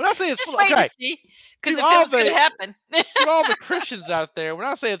when I say it's just full waiting to okay, see because to if it all was going to the happen. to all the Christians out there, when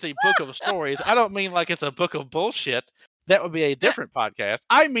I say it's a book of stories, I don't mean like it's a book of bullshit. That would be a different podcast.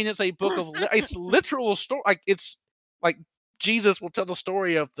 I mean it's a book of it's literal story. Like it's like Jesus will tell the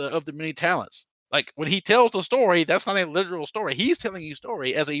story of the many talents. Like when he tells the story, that's not a literal story. He's telling you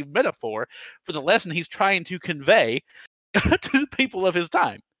story as a metaphor for the lesson he's trying to convey to the people of his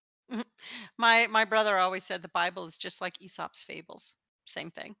time. My brother always said the Bible is just like Aesop's fables. Same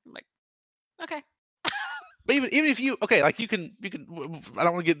thing. I'm like, okay. But even if you okay, like you can I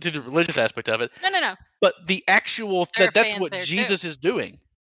don't want to get into the religious aspect of it, No, no, no. but the actual There are that's fans what there too. Jesus is doing.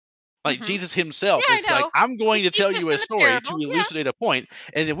 Like Hmm. Jesus Yeah, himself I is like, know. I'm He going to tell teaches you a in a story to parable. Yeah, elucidate a point,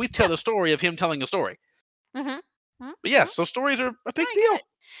 and then we tell yeah. the story of him telling a story. Hmm. But Hmm. yes, so stories are a big I get deal. it.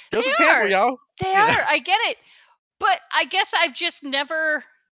 Joseph They Campbell, are. y'all. They You know, are. I get it. But I guess I've just never.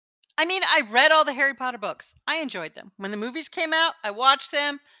 I mean, I read all the Harry Potter books. I enjoyed them. When the movies came out, I watched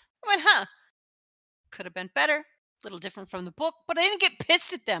them. I went, huh, could have been better. A little different from the book, but I didn't get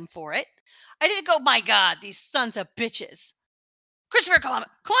pissed at them for it. I didn't go, my God, these sons of bitches. Christopher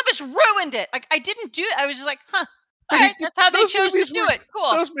Columbus ruined it. Like I didn't do it. I was just like, huh. Alright, that's how they those chose to movies do were it.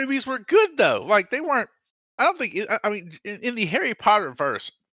 Cool. those movies were good though. Like they weren't. I don't think. I mean, in the Harry Potter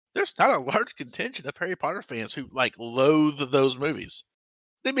verse, there's not a large contingent of Harry Potter fans who like loathe those movies.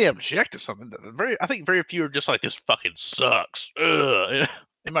 They may object to something. But I think very few are just like this fucking sucks. Ugh.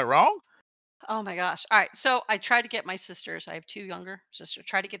 Am I wrong? Oh my gosh. Alright, so I tried to get my sisters, I have 2 younger sisters,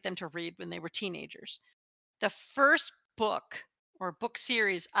 try to get them to read when they were teenagers. The first book or book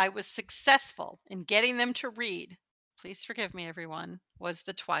series I was successful in getting them to read, please forgive me everyone, was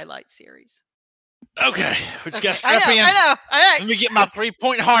the Twilight series. Okay, we just got to Okay, I strap know, in. I know. Let me Alright. get my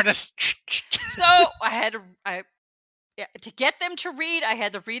 3-point harness. So I had to yeah, to get them to read, I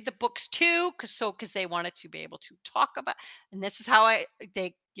had to read the books too, because they wanted to be able to talk about, and this is how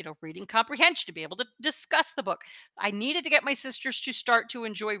they reading comprehension to be able to discuss the book. I needed to get my sisters to start to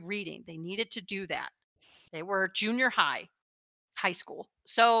enjoy reading. They needed to do that. They were junior high school.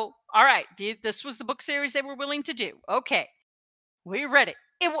 So all right, this was the book series they were willing to do. Okay, we read it.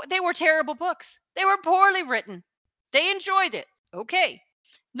 They were terrible books. They were poorly written. They enjoyed it. Okay.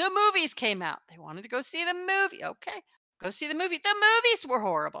 The movies came out. They wanted to go see the movie. Okay. Go see the movie. The movies were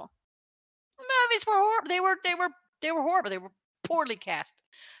horrible. Movies were horrible. They were horrible. They were poorly cast.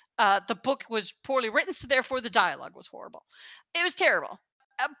 The book was poorly written, so therefore the dialogue was horrible. It was terrible.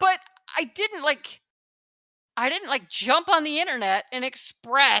 But I didn't jump on the internet and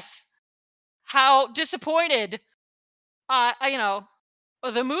express how disappointed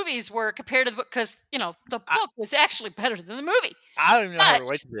the movies were compared to the book, because the I, book was actually better than the movie. I don't even know how to But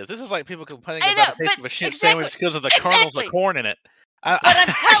relate to this. This is like people complaining I about know, the taste but of a shit exactly, sandwich because of the kernels of exactly. corn in it. But I'm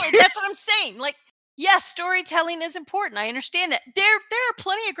telling, that's what I'm saying. Like, yes, storytelling is important. I understand that. There are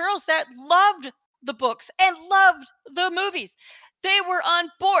plenty of girls that loved the books and loved the movies. They were on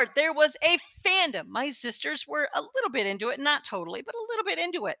board. There was a fandom. My sisters were a little bit into it, not totally, but a little bit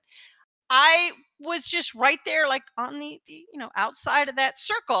into it. I was just right there, like on the outside of that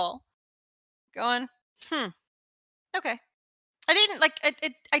circle, going, okay. I didn't like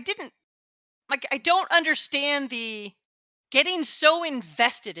it. I didn't like. I don't understand the getting so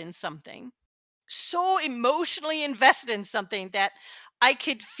invested in something, so emotionally invested in something that I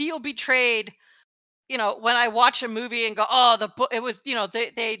could feel betrayed. When I watch a movie and go, "Oh, the book. It was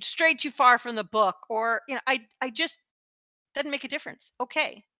they strayed too far from the book," or I just doesn't make a difference.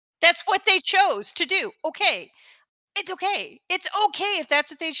 Okay, that's what they chose to do. Okay, it's okay. It's okay if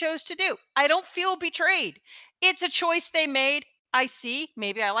that's what they chose to do. I don't feel betrayed. It's a choice they made. I see.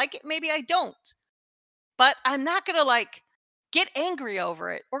 Maybe I like it. Maybe I don't. But I'm not going to get angry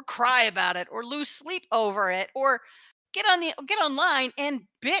over it or cry about it or lose sleep over it or get online and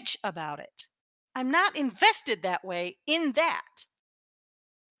bitch about it. I'm not invested that way in that.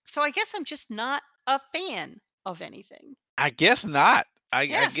 So I guess I'm just not a fan of anything. I guess not. I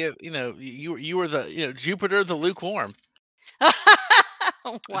Yeah. get you were the Jupiter the lukewarm.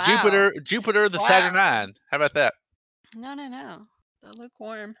 Wow. Jupiter the Wow. Saturnine. How about that? No, no, no. The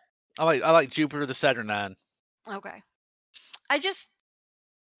lukewarm. I like Jupiter the Saturnine. Okay. I just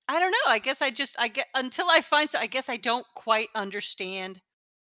I don't know. I guess I get until I find I guess I don't quite understand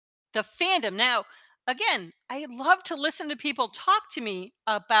the fandom. Now, again, I love to listen to people talk to me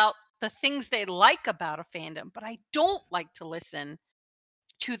about the things they like about a fandom, but I don't like to listen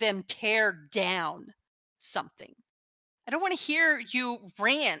to them tear down something. I don't want to hear you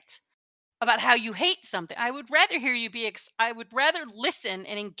rant about how you hate something. I would rather hear you I would rather listen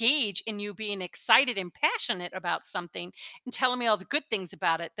and engage in you being excited and passionate about something and telling me all the good things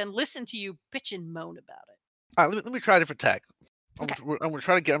about it than listen to you bitch and moan about it. All right, let me try a different tack. Okay. I'm gonna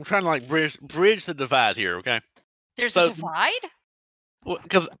try to get. I'm trying to like bridge the divide here. Okay. There's a So divide?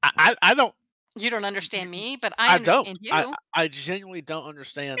 because I don't You don't understand me, but I I don't understand I you. I genuinely don't I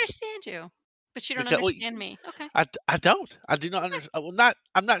understand understand you, but you don't because well, understand me. Okay. I don't. I do not understand. Well, not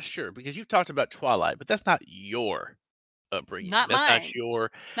I'm not sure because you've talked about Twilight, but that's not your upbringing. Not That's not mine.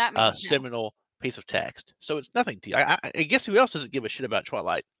 your Not me. No. seminal piece of text. So it's nothing to you. I guess who else doesn't give a shit about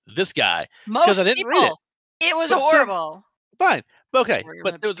Twilight? This guy, because I Most didn't read it. people. It was But some horrible. fine. Okay, Story of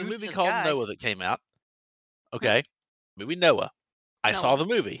but an there was a movie abusive called guy. Noah that came out. Hmm? Okay, movie Noah. I saw Noah.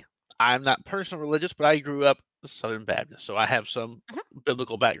 the movie. I'm not personally religious, but I grew up Southern Baptist, so I have some Mhm.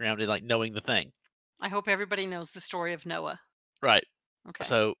 biblical background in like knowing the thing. I hope everybody knows the story of Noah. Right. Okay.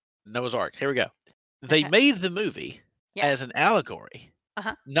 So Noah's Ark. Here we go. They Okay. made the movie Yeah. as an allegory,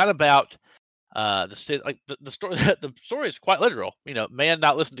 Uh-huh. not about the story. The story is quite literal. Man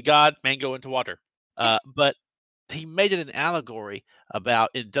not listen to God, man go into water. Yeah. But he made it an allegory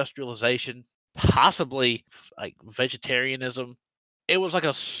about industrialization, possibly like vegetarianism. It was like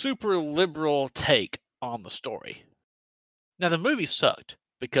a super liberal take on the story. Now the movie sucked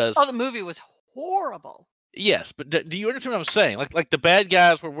Oh, because the movie was horrible. Yes, but do you understand what I'm saying? Like the bad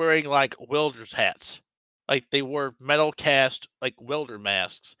guys were wearing like welders hats. Like they wore metal cast like welder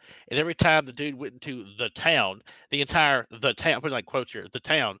masks. And every time the dude went into the town, the town, put like quotes here, the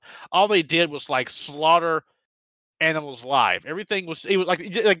town, all they did was like slaughter animals live. Everything was it was like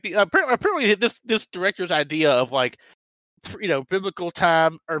apparently this director's idea of like biblical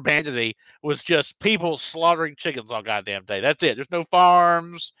time urbanity was just people slaughtering chickens all goddamn day. That's it. There's no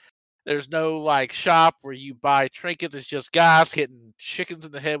farms. There's no like shop where you buy trinkets. It's just guys hitting chickens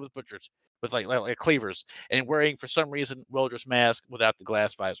in the head with butchers with like cleavers and wearing for some reason welder's mask without the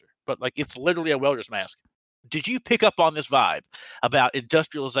glass visor. But like it's literally a welder's mask. Did you pick up on this vibe about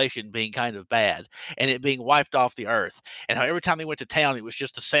industrialization being kind of bad and it being wiped off the earth and how every time they went to town it was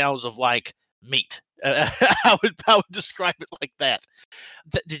just the sounds of like meat? I would describe it like that.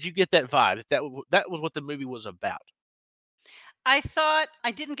 Did you get that vibe? That was what the movie was about. I thought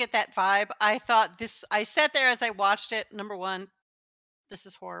I didn't get that vibe. I sat there as I watched it. Number one, this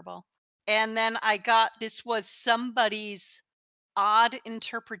is horrible. And then I got this was somebody's odd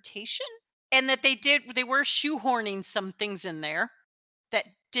interpretation, and that they were shoehorning some things in there that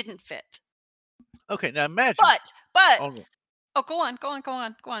didn't fit. Okay, now imagine. But On, oh, go on, go on, go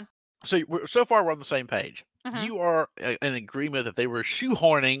on, go on. so far we're on the same page. Mhm. You are in agreement that they were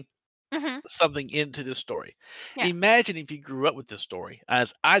shoehorning Mhm. something into this story. Yeah. Imagine if you grew up with this story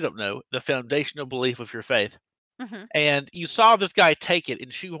as, I don't know, the foundational belief of your faith, Mhm. and you saw this guy take it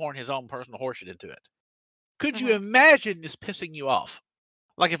and shoehorn his own personal horseshit into it. Could you Mhm. imagine this pissing you off?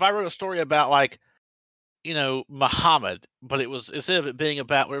 Like if I wrote a story about like, Muhammad, but it was instead of it being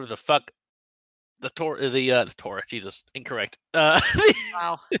about whatever the fuck the Torah, Jesus, incorrect.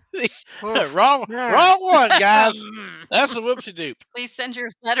 Wow. The, Oof. wrong one, guys. That's a whoopsie doop. Please send your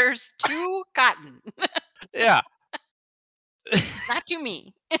letters to Cotton, Yeah. not to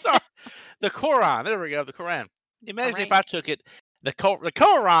me. Sorry. The Quran. There we go. The Quran. Imagine if I Correct. took it, the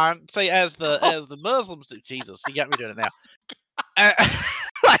Quran, say as the Oh, as the Muslims do. Jesus, you got me doing it now. Uh,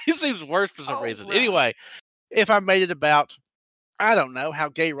 like, it seems worse for some oh reason. well. Anyway, if I made it about, I don't know, how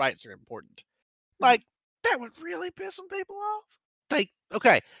gay rights are important, Mhm. like that would really piss some people off. Like,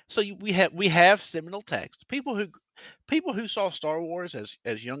 okay, so we have seminal text. People who saw Star Wars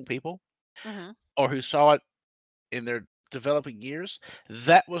as young people, Mhm. or who saw it in their developing years,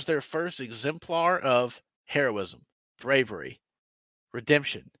 that was their first exemplar of heroism, bravery,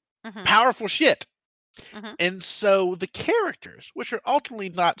 redemption, Mhm. powerful shit. Mhm. And so the characters, which are ultimately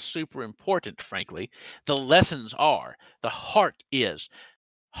not super important, frankly, the lessons are, the heart,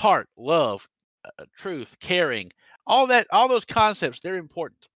 love, truth, caring, all those concepts, they're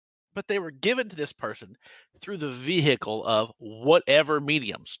important. But they were given to this person through the vehicle of whatever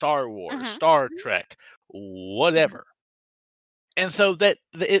medium, Star Wars, Mhm. Star Trek, Mhm. whatever. And so that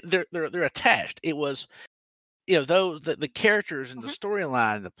they're attached. It was, those the characters and the Mhm.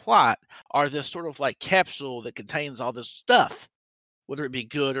 storyline and the plot are this sort of like capsule that contains all this stuff, whether it be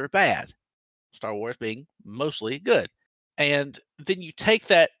good or bad. Star Wars being mostly good. And then you take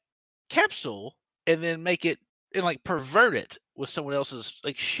that capsule and then make it and like pervert it with someone else's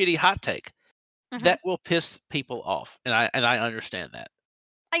like shitty hot take. Mhm. That will piss people off. And I understand that.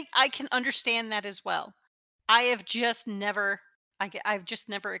 I can understand that as well. I have just never I've just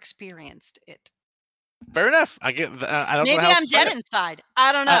never experienced it. Fair enough. I don't know Maybe how else I'm to say dead it. inside.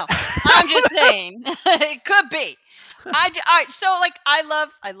 I don't I, know. I'm just saying. It could be. All right, so like I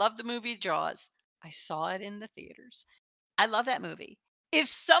love the movie Jaws. I saw it in the theaters. I love that movie. If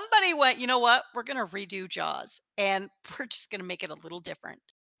somebody went, you know what? We're going to redo Jaws and we're just going to make it a little different,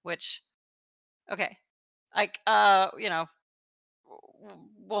 which okay. Like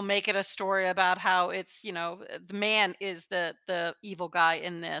we'll make it a story about how it's the man is the evil guy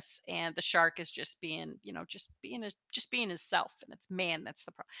in this, and the shark is just being just being himself, and it's man that's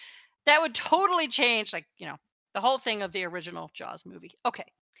the problem. That would totally change, like, the whole thing of the original Jaws movie. Okay,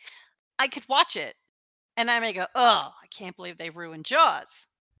 I could watch it and I may go, oh, I can't believe they ruined Jaws,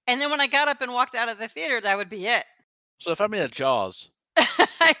 and then when I got up and walked out of the theater, that would be it. so if I'm in a Jaws,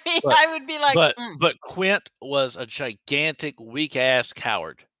 I mean, but I would be like, but Quint was a gigantic weak ass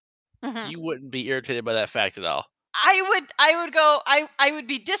coward, mhm. you wouldn't be irritated by that fact at all. I would go I would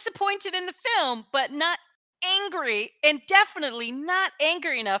be disappointed in the film, but not angry, and definitely not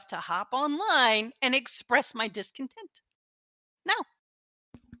angry enough to hop online and express my discontent. No.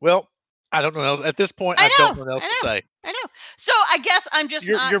 Well, I don't know else at this point. I I don't know. know what else I to know. say. I know. So I guess I'm just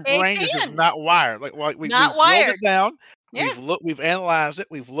not Your a brain is just fan. not wired. Like Not we've drilled it wired. down, Yeah. we've analyzed it,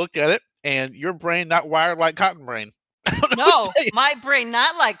 we've looked at it, and your brain not wired like cotton brain. I don't know what to No, tell you. my brain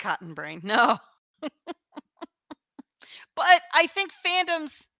not like cotton brain. No. But I think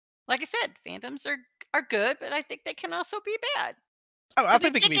fandoms, like I said, fandoms are are good, but I think they can also be bad. I Because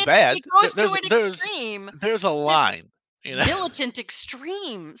think they can be it bad. goes to an extreme, There's a this line, you know. militant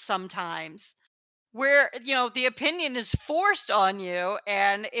extreme sometimes, where, the opinion is forced on you,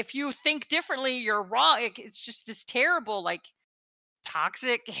 and if you think differently, you're wrong. It's just this terrible, like,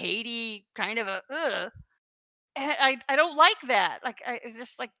 toxic, Haiti kind of a ugh. And I don't like that. Like, it's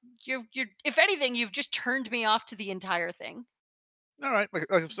just like, you're if anything, you've just turned me off to the entire thing. All right, like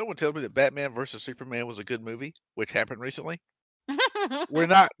if someone tells me that Batman versus Superman was a good movie, which happened recently, we're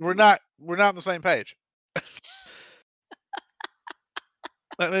not on the same page.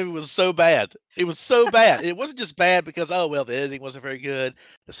 That movie was so bad. It was so bad. It wasn't just bad because, oh well, the editing wasn't very good,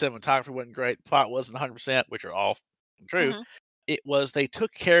 the cinematography wasn't great, the plot wasn't 100%, which are all true. Mhm. It was they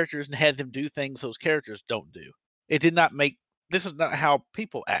took characters and had them do things those characters don't do. It did not make. This is not how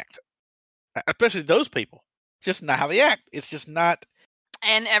people act, especially those people. Just not how they act. It's just not.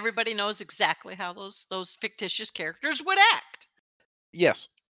 And everybody knows exactly how those fictitious characters would act. Yes,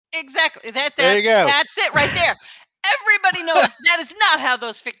 Exactly. That there that you go. that's it right there. Everybody knows that is not how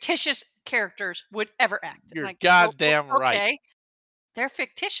those fictitious characters would ever act. You're Like, goddamn right. okay, they're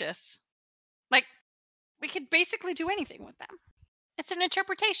fictitious. Like, we could basically do anything with them. It's an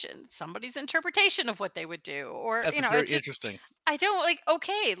interpretation, somebody's interpretation of what they would do, or That's very it's just, interesting. I don't like.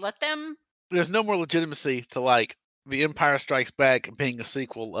 Okay, let them. There's no more legitimacy to like The Empire Strikes Back being a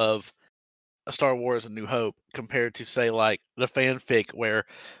sequel of a Star Wars: A New Hope compared to say like the fanfic where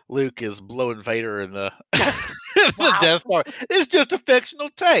Luke is blowing Vader in the in the Wow, Death Star. It's just a fictional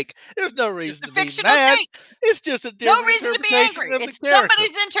take. There's no just reason a to be fictional mad. take. It's just a No different reason to be interpretation angry. of the It's character.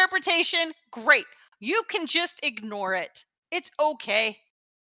 somebody's interpretation. Great. You can just ignore it. It's okay.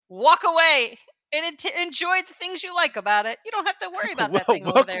 Walk away and enjoy the things you like about it. You don't have to worry about that thing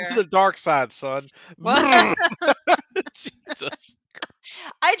over Welcome to there. the dark side, son. Well, Jesus.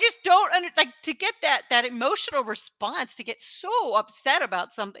 I just don't like, to get that emotional response, to get so upset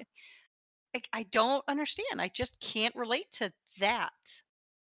about something. Like, I don't understand. I just can't relate to that.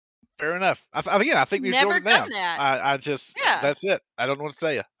 Fair enough. Again, I think we've drilled Never it done down. that. I just Yeah. that's it. I don't know what to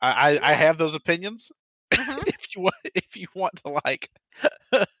tell you. I Yeah. have those opinions. Hmm. If you want to like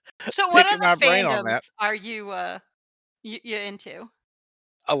So what pick my other brain on that, fandoms are you into?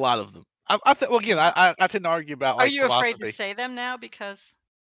 a lot of them. Well, A again, lot. I tend to argue about Are like you afraid to philosophy. say them now because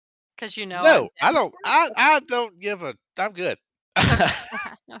I'm No, I into don't. them? I don't give a. I'm good. Okay. Okay.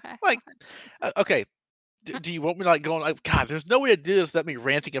 Okay. Like, Okay. okay. Do you want me to like going like God? There's no way to do this without me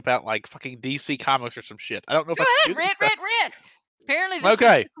ranting about like fucking DC comics or some shit. I don't know if Go I can do ahead, this. rant, rant, rant. Apparently this is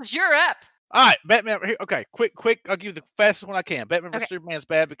Okay. this is your up. All right, Batman. Okay, quick. I'll give you the fastest one I can. Batman Okay. vs Superman's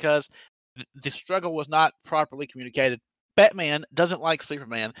bad because the struggle was not properly communicated. Batman doesn't like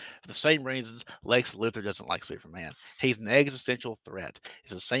Superman for the same reasons Lex Luthor doesn't like Superman. He's an existential threat.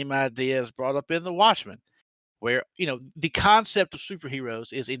 It's the same idea as brought up in The Watchmen, where the concept of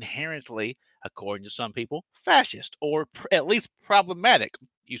superheroes is inherently, according to some people, fascist or at least problematic.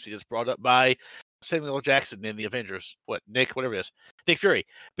 You see this brought up by Samuel L. Jackson in the Avengers. Whatever it is, Nick Fury,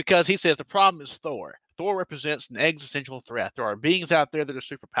 because he says the problem is Thor. Thor represents an existential threat. There are beings out there that are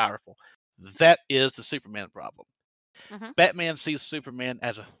super powerful. That is the Superman problem. Mhm. Batman sees Superman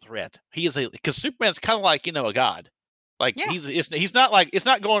as a threat. He is because Superman's kind of like a god. Like Yeah. he's not like it's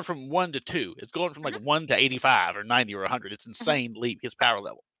not going from 1 to 2. It's going from like Mhm. 1 to 85 or 90 or 100. It's Mhm. insane leap his power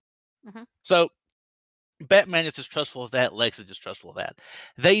level. Mhm. So Batman is distrustful of that. Lex is distrustful of that.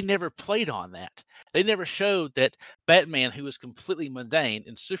 They never played on that. They never showed that Batman, who is completely mundane,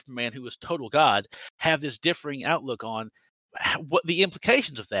 and Superman, who is total god, have this differing outlook on what the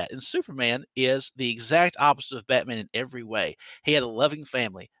implications of that. And Superman is the exact opposite of Batman in every way. He had a loving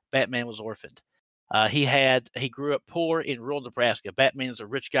family. Batman was orphaned. He grew up poor in rural Nebraska. Batman is a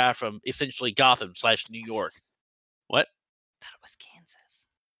rich guy from essentially Gotham slash New York. Kansas. What? Thought it was Kansas.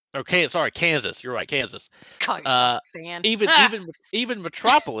 Okay, sorry, Kansas. You're right, Kansas. Call yourself Uh, a fan. even Ah. even even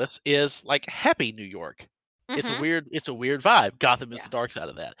Metropolis is like happy New York. Mhm. It's a weird vibe. Gotham is Yeah. the dark side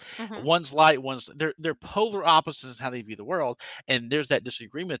of that. Mhm. One's light, one's they're polar opposites in how they view the world, and there's that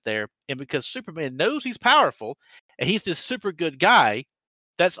disagreement there. And because Superman knows he's powerful and he's this super good guy,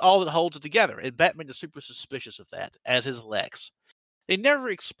 that's all that holds it together. And Batman is super suspicious of that, as is Lex. They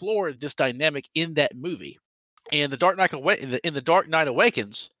never explored this dynamic in that movie. And in the Dark Knight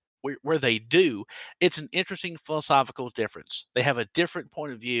Awakens, where they do, it's an interesting philosophical difference. They have a different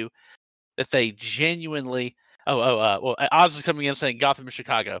point of view that they genuinely. Well, Oz is coming in saying Gotham is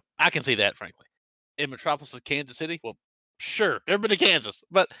Chicago. I can see that, frankly. In Metropolis is Kansas City. Well, sure, everybody Kansas,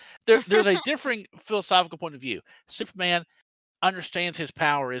 but there's a differing philosophical point of view. Superman understands his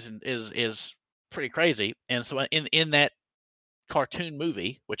power is pretty crazy, and so in that cartoon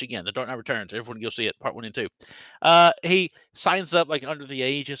movie, which again, The Dark Knight Returns, everyone go see it, part 1 and 2. He signs up like under the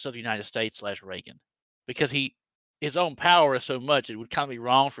aegis of the United States slash Reagan because his own power is so much it would kind of be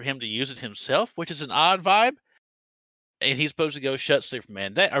wrong for him to use it himself, which is an odd vibe. And he's supposed to go shut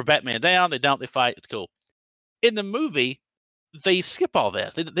Superman down or Batman down. They don't. They fight. It's cool. In the movie, they skip all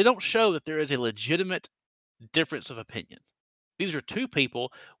this. They don't show that there is a legitimate difference of opinion. These are two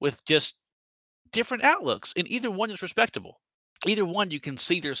people with just different outlooks, and either one is respectable. Either one, you can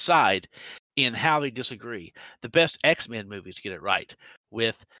see their side in how they disagree. The best X-Men movies get it right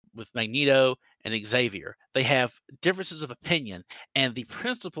with Magneto and Xavier. They have differences of opinion, and the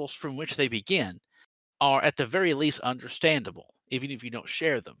principles from which they begin are at the very least understandable, even if you don't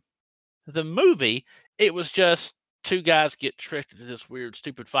share them. The movie, it was just two guys get tricked into this weird,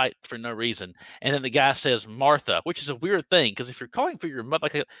 stupid fight for no reason, and then the guy says Martha, which is a weird thing because if you're calling for your mother,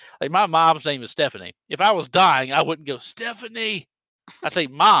 like my mom's name is Stephanie. If I was dying, I wouldn't go Stephanie. I'd say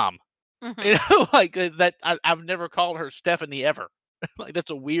Mom. You Mhm. know, like that. I've never called her Stephanie ever. Like that's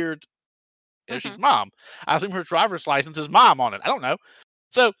a weird. You know, she's Mhm. Mom. I assume her driver's license is Mom on it. I don't know.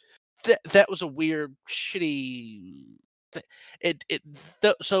 So that was a weird, shitty. It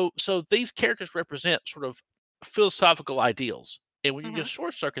so these characters represent sort of philosophical ideals, and when you Mhm. just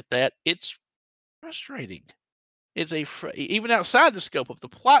short circuit that, it's frustrating. It's even outside the scope of the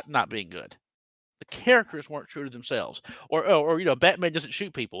plot not being good. The characters weren't true to themselves, or Batman doesn't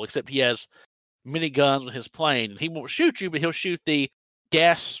shoot people except he has miniguns on his plane, and he won't shoot you, but he'll shoot the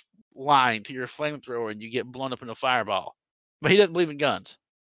gas line to your flamethrower, and you get blown up in a fireball. But he doesn't believe in guns.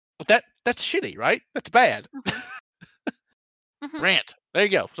 But that's shitty, right? That's bad. Mhm. Mhm. Rant. There you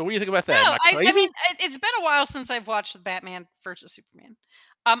go. So what do you think about that? Am No, I I mean, crazy? it's been a while since I've watched the Batman versus Superman.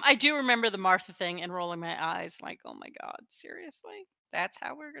 I do remember the Martha thing and rolling my eyes like, "Oh my god, seriously? That's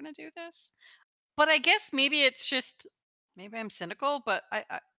how we're gonna do this?" But I guess maybe it's just maybe I'm cynical, but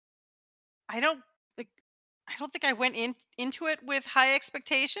I don't like I don't think I went into it with high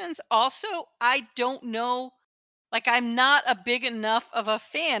expectations. Also, I don't know, like I'm not a big enough of a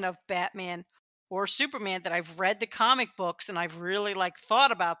fan of Batman or Superman that I've read the comic books and I've really like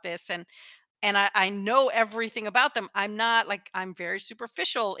thought about this and I know everything about them. I'm not like I'm very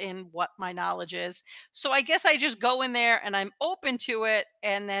superficial in what my knowledge is. So I guess I just go in there and I'm open to it.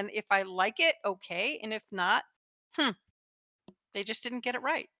 And then if I like it, okay. And if not, hmm, they just didn't get it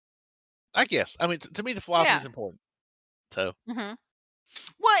right. I guess. I mean, to me, the philosophy Yeah. is important. So hmm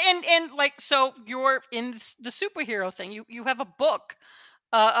Well, and like so you're in the superhero thing. You have a book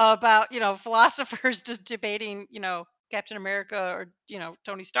about philosophers debating Captain America or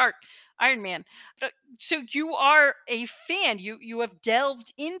Tony Stark, Iron Man. Uh, So you are a fan. You have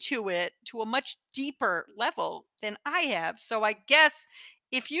delved into it to a much deeper level than I have. So I guess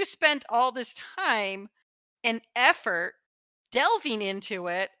if you spent all this time and effort delving into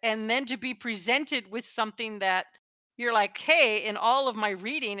it and then to be presented with something that you're like, hey, in all of my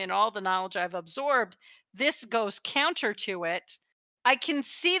reading and all the knowledge I've absorbed, this goes counter to it. I can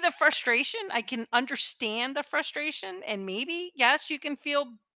see the frustration. I can understand the frustration. And maybe, yes, you can feel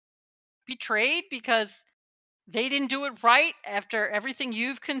betrayed because they didn't do it right after everything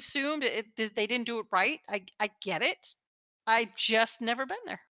you've consumed. They didn't do it right. I get it. I just never been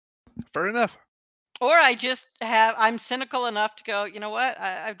there. fair enough. Or I'm cynical enough to go, you know what?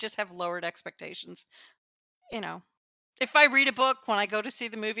 I just have lowered expectations. You know, if I read a book when I go to see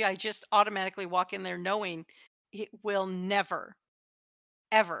the movie, I just automatically walk in there knowing it will never,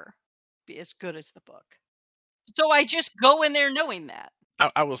 ever be as good as the book. So I just go in there knowing that.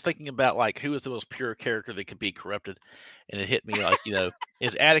 I was thinking about like who is the most pure character that could be corrupted, and it hit me like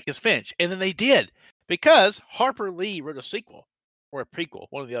is Atticus Finch, and then they did because Harper Lee wrote a sequel or a prequel,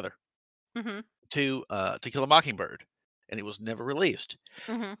 one or the other, Mhm. To Kill a Mockingbird, and it was never released.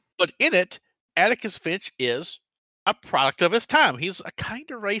 Mhm. But in it, Atticus Finch is a product of his time. He's a kind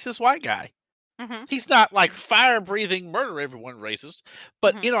of racist white guy. Mhm. He's not like fire breathing murder everyone racist,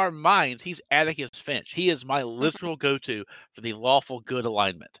 but Mhm. in our minds, he's Atticus Finch. He is my Mhm. literal go to for the lawful good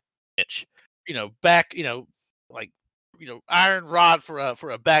alignment. Finch. Back, like iron rod for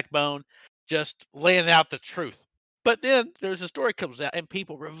a backbone, just laying out the truth. But then there's a story comes out and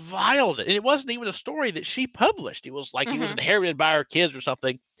people reviled it. And it wasn't even a story that she published. It was like he was Mhm. inherited by her kids or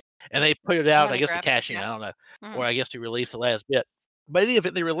something. And they put it out, I Money guess to grab. cash in, Yeah. I don't know. Or Mhm. I guess to release the last bit. But in the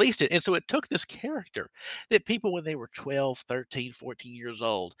event, they released it. And so it took this character that people, when they were 12, 13, 14 years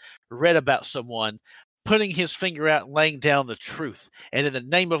old, read about someone putting his finger out and laying down the truth. And in the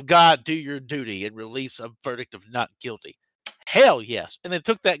name of God, do your duty and release a verdict of not guilty. Hell yes. And they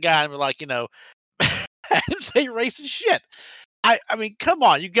took that guy and were like, say racist shit. I mean, come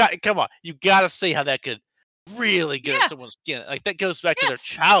on, you got to see how that could. really good at Yeah. someone's skin. Like that goes back to their Yes.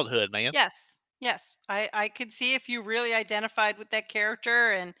 childhood, man. Yes. Yes. I could see if you really identified with that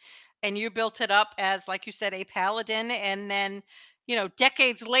character and you built it up as, like you said, a paladin, and then,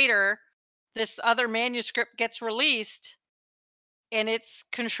 decades later this other manuscript gets released and it's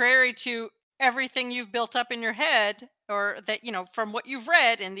contrary to everything you've built up in your head, or that, from what you've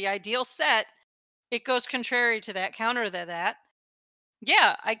read in the ideal set, it goes contrary to that, counter to that.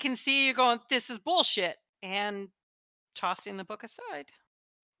 Yeah, I can see you going, this is bullshit, and tossing the book aside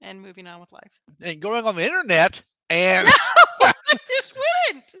and moving on with life. And going on the internet and No, I just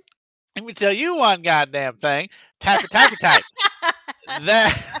wouldn't. let me tell you one goddamn thing. Type type.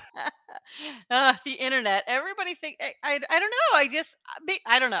 That The internet. Everybody think I don't know.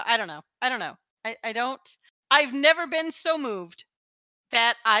 I don't know. I don't know. I don't know. I don't. I've never been so moved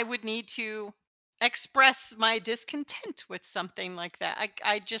that I would need to express my discontent with something like that.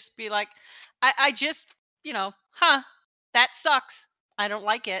 I just be like, I just, huh, that sucks. I don't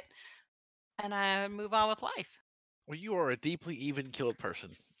like it, and I move on with life. well, you are a deeply even-keeled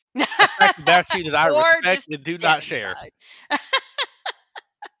person. A fact about you that I Or respect just and do dead not share. inside.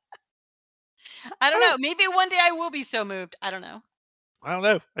 I don't Oh, know. Maybe one day I will be so moved. I don't know. I don't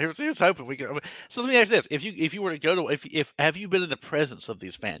know. Here's hoping we can. So let me ask this: if you were to go to if have you been in the presence of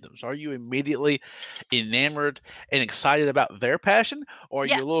these fandoms? Are you immediately enamored and excited about their passion, or are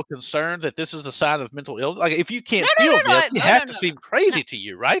you a Yes. little concerned that this is a sign of mental illness? Like if you No, can't no, feel no, no. this, you No, have no, to no, seem no. crazy to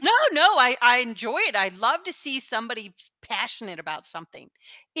you, right? No, no, I enjoy it. I love to see somebody passionate about something.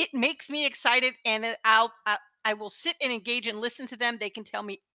 It makes me excited, and I will sit and engage and listen to them. They can tell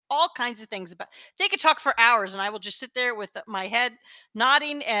me all kinds of things about. They could talk for hours, and I will just sit there with my head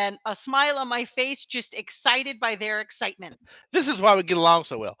nodding and a smile on my face, just excited by their excitement. This is why we get along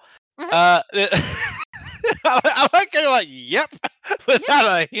so well. Mhm. Uh, I like kind of like, yep, Yep. without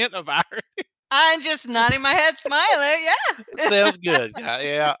a hint of irony. I'm just nodding my head, smiling. Yeah. Sounds good. Yeah,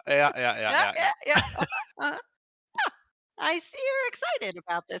 Yeah. yeah, yeah. Uh-huh. I see you're excited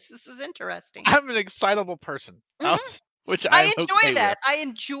about this. This is interesting. I'm an excitable person, Mhm. which I am I enjoy okay with. that. I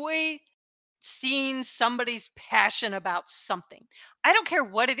enjoy seeing somebody's passion about something. I don't care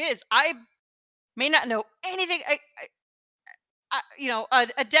what it is. I may not know anything.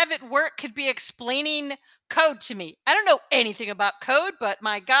 A dev at work could be explaining code to me. I don't know anything about code, but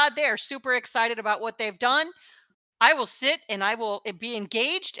my God, they are super excited about what they've done. I will sit and I will be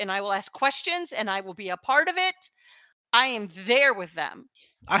engaged and I will ask questions and I will be a part of it. I am there with them.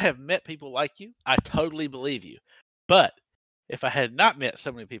 I have met people like you. I totally believe you. But if I had not met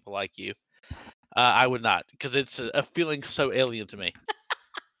so many people like you, I would not, because it's a feeling so alien to me.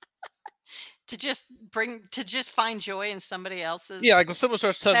 To just find joy in somebody Yeah, else's like when someone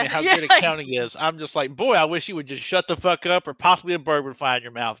starts telling me passion. how Yeah, great like, accounting is, I'm just like, boy, I wish you would just shut the fuck up, or possibly a bird would fly in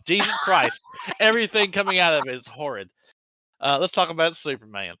your mouth. Jesus Christ, everything coming out of it is horrid. Let's talk about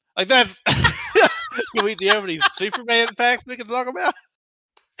Superman. Like that's. Do you have any Superman facts we can talk about?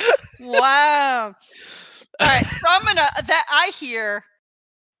 wow. All right, so I hear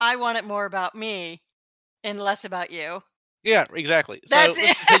I want it more about me and less about you. Yeah, exactly. So That's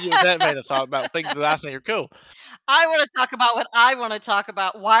let's it. continue with that vein of thought about things that I think are cool. I want to talk about what I want to talk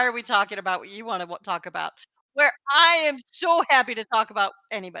about. Why are we talking about what you want to talk about? Where I am so happy to talk about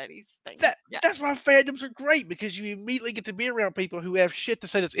anybody's thing. That Yeah. that's why fandoms are great, because you immediately get to be around people who have shit to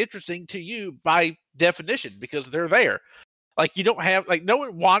say that's interesting to you by definition, because they're there. Like you don't have like no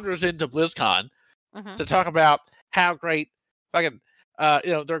one wanders into BlizzCon Hmm. to talk about how great fucking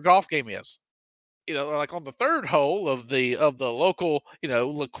their golf game is. Like on the third hole of the local,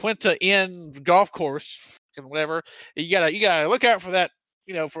 La Quinta Inn golf course and whatever, you gotta look out for that,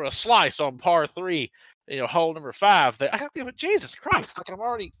 for a slice on par three, hole number five. There, I gotta be like, Jesus Christ, like I'm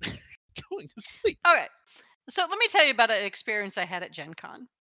already going to sleep. Okay. So let me tell you about an experience I had at Gen Con.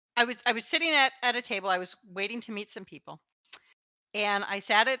 I was sitting at a table. I was waiting to meet some people. And I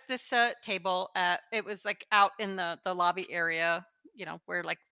sat at this table. It was like out in the lobby area, where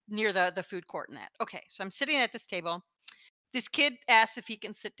like near the food court and that. Okay, so I'm sitting at this table. This kid asks if he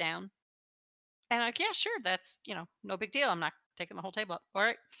can sit down, and I'm like, yeah, sure, that's no big deal. I'm not taking the whole table up. All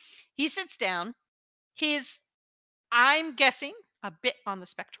right. He sits down. He's, I'm guessing, a bit on the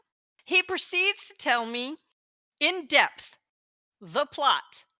spectrum. He proceeds to tell me in depth the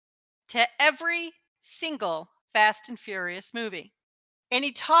plot to every single Fast and Furious movie. And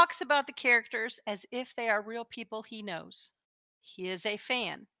he talks about the characters as if they are real people he knows. He is a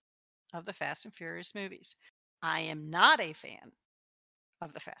fan of the Fast and Furious movies. I am not a fan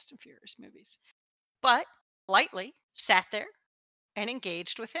of the Fast and Furious movies, but lightly sat there and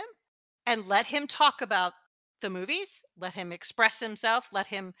engaged with him and let him talk about the movies, let him express himself, let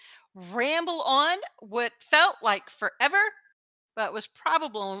him ramble on what felt like forever, but was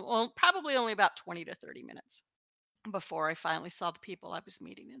probably only about 20 to 30 minutes before I finally saw the people I was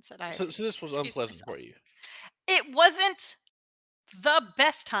meeting and said I had So to so this was excuse unpleasant for myself. you. It wasn't the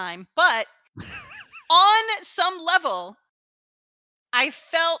best time, but on some level, I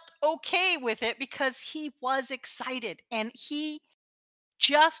felt okay with it because he was excited and he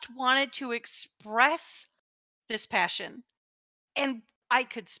just wanted to express this passion. And I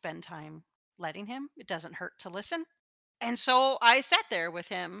could spend time letting him. It doesn't hurt to listen. And so I sat there with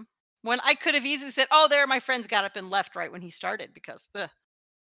him when I could have easily said, "Oh, there, my friends got up and left right when he started because,"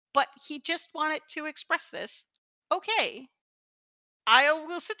 but he just wanted to express this. Okay, I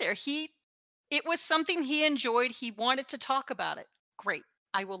will sit there. It was something he enjoyed. He wanted to talk about it. Great.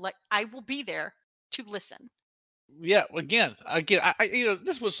 I will be there to listen. Yeah, again,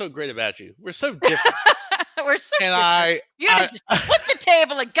 this was so great about you. We're so different, We're so and different. You'd have just I flipped the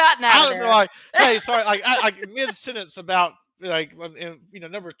table and gotten out I of would be there. like, "Hey, sorry," like mid sentence about like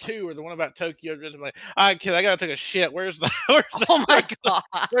number two or the one about Tokyo Drift. I'm like, "I kid, I gotta take a shit. Where's the Oh my god.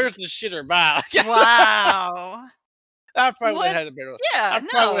 where's the shitter by?" Wow. I probably would have Was had a better. Yeah, I probably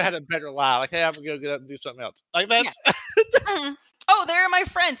would no. have had a better lie. Like, "Hey, I'm gonna go get up and do something else." Like Yeah. that's Mhm. Oh, there are my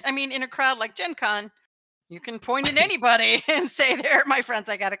friends. I mean, in a crowd like Gen Con, you can point at anybody and say, "There are my friends.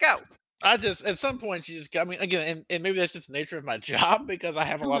 I gotta go." I just at some point you just I mean again and maybe that's just the nature of my job because I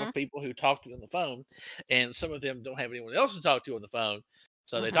have a lot Mhm. of people who talk to me on the phone and some of them don't have anyone else to talk to on the phone,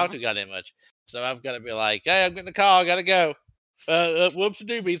 so they talk Mhm. to goddamn much. So I've got to be like, hey, I'm getting the call, I gotta go. Whoops a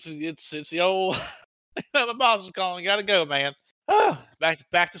doobies, it's the old my boss is calling, gotta go, man. Oh,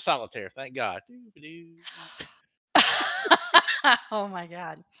 back to solitaire, thank God. Oh my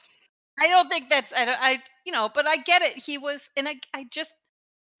god. I don't think that's I don't I you know, but I get it. He was and I just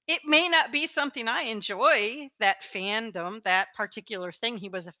it may not be something I enjoy, that fandom, that particular thing he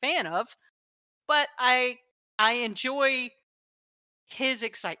was a fan of, but I enjoy his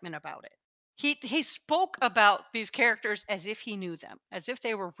excitement about it. He spoke about these characters as if he knew them, as if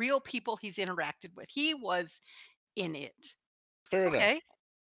they were real people he's interacted with. He was in it. Fair enough. Okay.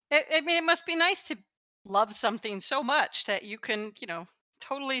 I mean, it must be nice to love something so much that you can,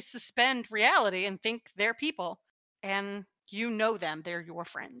 totally suspend reality and think they're people and you know them. They're your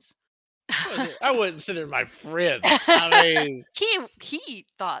friends. I wouldn't say they're my friends. I mean, he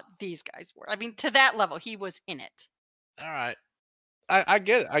thought these guys were. I mean, to that level, he was in it. all right. I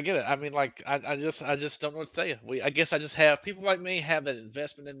get it. I get it. I mean, like, I just don't know what to tell you. I guess I just have people like me have that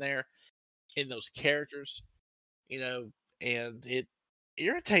investment in there in those characters, you know, and it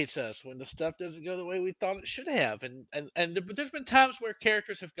irritates us when the stuff doesn't go the way we thought it should have. But there's been times where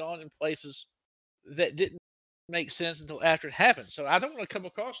characters have gone in places that didn't make sense until after it happened. So I don't want to come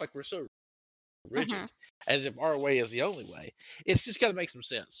across like we're so Hmm. rigid as if our way is the only way. It's just got to make some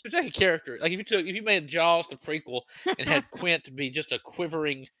sense. If you take a character, like if you made Jaws the prequel and had Quint to be just a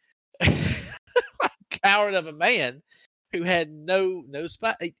quivering coward of a man who had no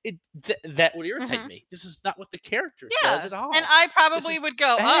spine. That would irritate Hmm. me. This is not what the character does Yeah, at and all. I This probably is would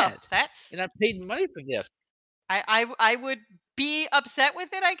go, "Oh, bad, that's." and I paid money for this. I would be upset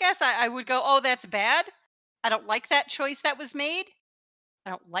with it. I guess I would go, "Oh, that's bad. I don't like that choice that was made. I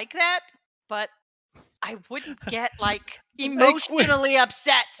don't like that." But I wouldn't get like Hey, Quint, emotionally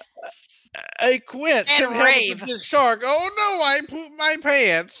upset hey, Quint, come and help us rave. with this shark. Oh no, I pooped my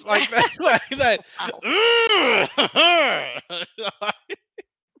pants like that, like that. Wow.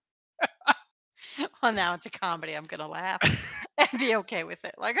 Well, now it's a comedy. I'm gonna laugh and be okay with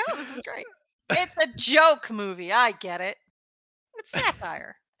it. Like, oh, this is great. It's a joke movie. I get it. It's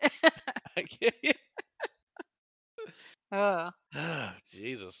satire. uh, Oh,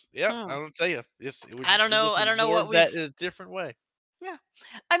 Jesus. Yep, I hmm. don't tell you. I don't We know. just I don't know what absorb that we've. in a different way. Yeah.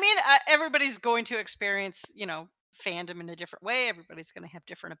 I mean, everybody's going to experience, fandom in a different way. Everybody's going to have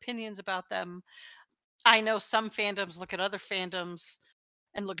different opinions about them. I know some fandoms look at other fandoms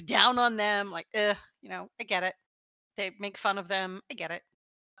and look down on them, like, I get it. They make fun of them. I get it.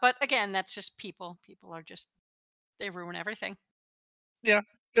 But again, that's just people. People are just, they ruin everything. Yeah,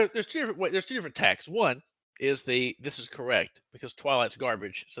 there's two different tacks. One is this is correct because Twilight's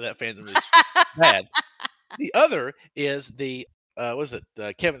garbage, so that fandom is bad. The other is the what is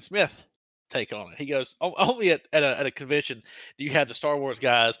it Kevin Smith take on it. He goes only at a convention do you have the Star Wars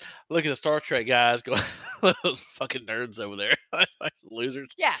guys look at the Star Trek guys go those fucking nerds over there like losers,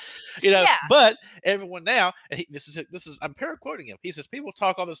 Yeah. you know. Yeah. But everyone now, and this is I'm quoting him. He says people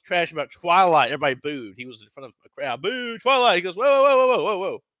talk all this trash about Twilight. Everybody booed. He was in front of a crowd. Boo Twilight. He goes whoa whoa whoa whoa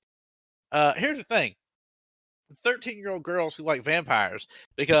whoa whoa. Here's the thing. 13-year-old girls who like vampires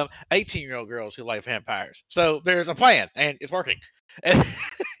become 18-year-old girls who like vampires. So there's a plan, and it's working. And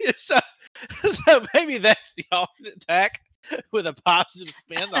so, so maybe that's the alternate tack with a positive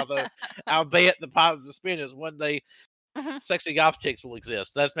spin. Although, I'll bet the positive spin is one day Mhm. sexy golf chicks will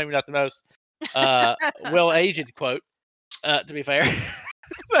exist. That's maybe not the most well-aged quote, to be fair.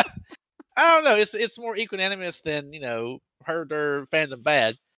 But I don't know. It's more equanimous than herder fandom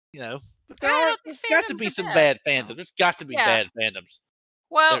bad. But I don't there's think got to fandoms be are some bad. bad fandoms. There's got to be Yeah. bad fandoms.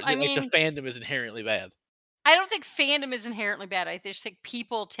 Well, I Like the mean, fandom is inherently bad. I don't think fandom is inherently bad. I just think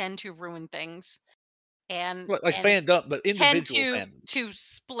people tend to ruin things and Like fandom, but tend individual to fandoms.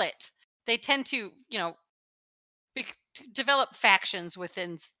 split. They tend to, to develop factions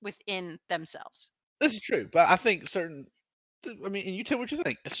within themselves. This is true, but I think certain. I mean, and you tell me what you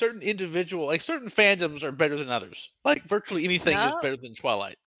think. Certain individual, like certain fandoms, are better than others. Like virtually anything is No, better than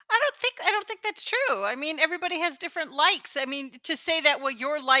Twilight. I don't think that's true. I mean, everybody has different likes. I mean, to say that well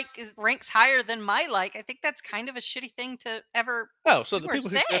your like ranks higher than my like, I think that's kind of a shitty thing to ever Oh, so do the or people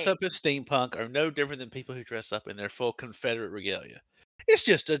who dress say. up as steampunk are no different than people who dress up in their full Confederate regalia. It's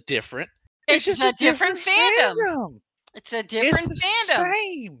just a different. It's It's just a a different different fandom. fandom. It's a It's different the fandom.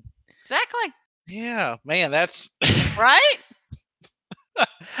 same. Exactly. Yeah, man, that's. Right?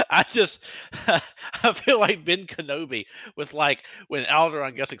 I just, I feel like Ben Kenobi with like when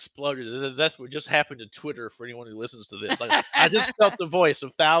Alderaan gets exploded. That's what just happened to Twitter for anyone who listens to this. Like, I just felt the voice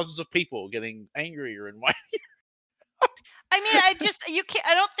of thousands of people getting angrier and white. I mean, you can't.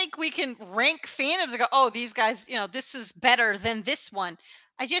 I don't think we can rank fandoms and go, "Oh, these guys, this is better than this one."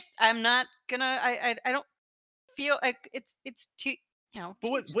 I'm not gonna. I don't feel like it's But to each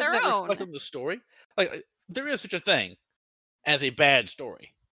wouldn't their that reflect own. on the story? Like, there is such a thing as a bad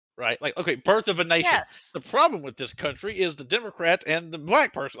story, right? Like, okay, Birth of a Nation. Yes. The problem with this country is the Democrat and the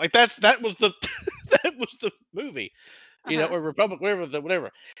black person. Like, that was the that was the movie, Uh huh. or Republic,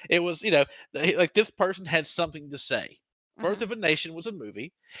 whatever. It was, like this person had something to say. Birth Mhm. of a Nation was a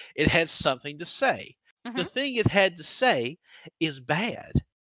movie. It had something to say. The Mhm. thing it had to say is bad.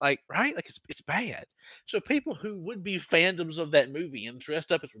 Like, right? Like it's bad. So people who would be fandoms of that movie and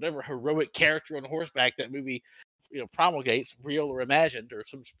dressed up as whatever heroic character on horseback that movie, promulgates, real or imagined, or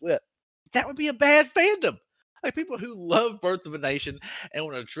some split, that would be a bad fandom. Like people who love Birth of a Nation and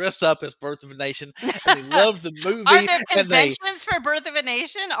want to dress up as Birth of a Nation, and they love the Are movie, there and they. conventions for Birth of a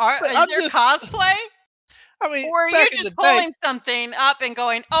Nation? But Is I'm there just. cosplay, I mean, or are you back in the just day, pulling something up and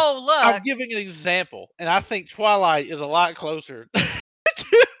going, "Oh, I'm look"? giving an example, and I think Twilight is a lot closer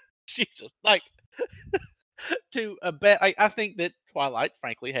to Jesus, like to a bad. I think that Twilight,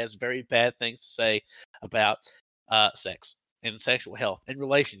 frankly, has very bad things to say about sex and sexual health and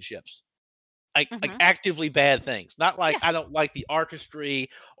relationships. Like Mhm. actively bad things. Not like Yes. I don't like the artistry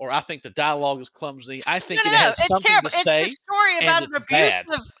or I think the dialogue is clumsy. I No, think no, it no. has It's something to terrible. It's the say story and about it's bad.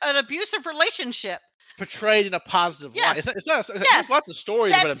 an abusive relationship. Portrayed in a positive light. Yes. It's not. There's Yes. lots of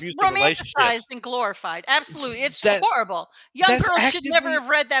stories about That's abusive romanticized relationships. and glorified. Absolutely. It's That's horrible. Young that's girls should never actively have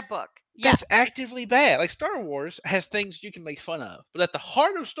read that book. that's Yes. actively bad. Like Star Wars has things you can make fun of, but at the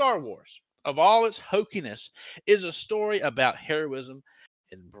heart of Star Wars, of all its hokiness, is a story about heroism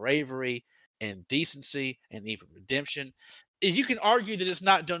and bravery and decency and even redemption. And you can argue that it's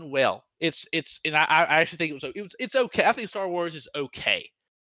not done well. And I actually think it's okay. I think Star Wars is okay,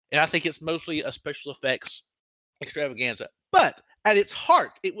 and I think it's mostly a special effects extravaganza. But at its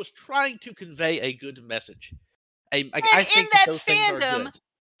heart, it was trying to convey a good message. And I in think that that those things are fandom, good.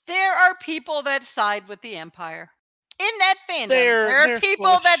 there are people that side with the Empire. In that fandom, They're there are they're full people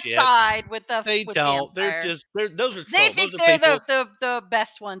of that shit. side They with the don't. Empire. Those are They trolls. think Those are they're people. the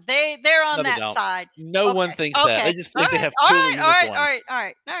best ones. They're No, on they that don't. side. No one Okay. thinks that. Okay. They just All think they right. have All cooler right. All right. All uniforms. right. All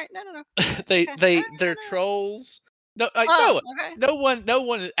right. All right. No, no, no. they Okay. All they right. No, they're no, no. trolls. No, like Oh, no, okay. no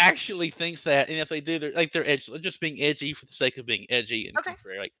one actually thinks that. And if they do, they're edgy. They're just being edgy for the sake of being edgy and Okay.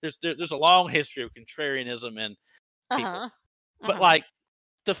 contrary. Like there's a long history of contrarianism in people. Uh-huh. But Uh-huh. like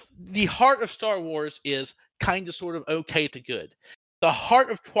the heart of Star Wars is kind of sort of okay to good. The heart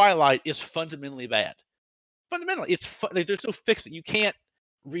of Twilight is fundamentally bad. Fundamentally, there's no fix it. You can't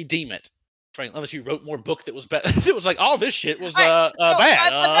redeem it, frankly, unless you wrote more book that was better. It was like all this shit was All right. So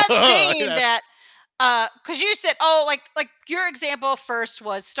bad. I'm not You saying know. that because you said, oh, like your example first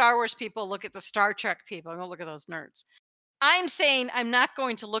was Star Wars people look at the Star Trek people. I'm gonna look at those nerds. I'm saying I'm not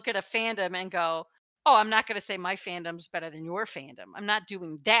going to look at a fandom and go, oh, I'm not going to say my fandom's better than your fandom. I'm not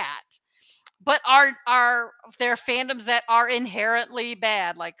doing that. But are there fandoms that are inherently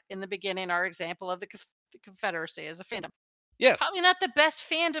bad? Like in the beginning, our example of the Confederacy as a fandom. Yes. Probably not the best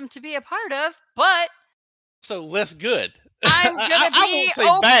fandom to be a part of, but So less good. I'm gonna I be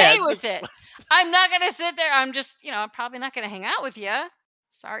won't say okay bad. with it. I'm not gonna sit there. I'm just, I'm probably not gonna hang out with you.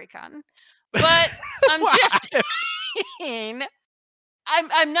 Sorry, Cotton. But I'm Why? just saying,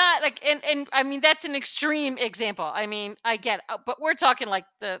 I'm not like, and I mean that's an extreme example. I mean, I get it, but we're talking like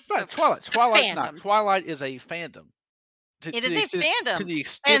the But Twilight. Twilight's not. fandoms. Twilight is a fandom. To, It to is the a extent to fandom, the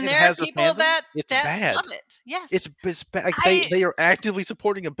extent and it there are has a people fandom, that it's love bad. it. Yes, Like I they are actively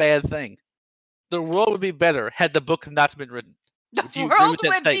supporting a bad thing. The world would be better had the book not been written. the Would you agree world with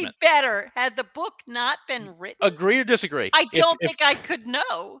that would be statement? better had the book not been written. Agree or disagree? I If don't if think I could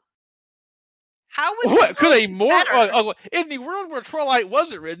know. How would the what could world a be more better? in the world where Twilight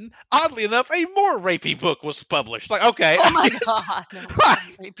wasn't written, oddly enough, a more rapey book was published. Like, okay, Oh I my guess, God, no more like,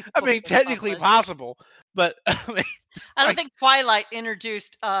 rapey I book mean, was technically published. possible, but I mean, I don't like, think Twilight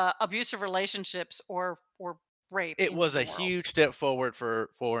introduced abusive relationships or rape it into was the a world. huge step forward for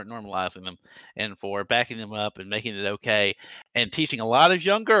normalizing them and for backing them up and making it okay and teaching a lot of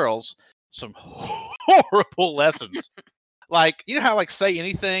young girls some horrible lessons. Like, you know how, like, Say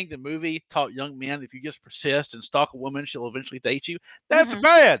Anything, the movie taught young men if you just persist and stalk a woman, she'll eventually date you? That's Hmm.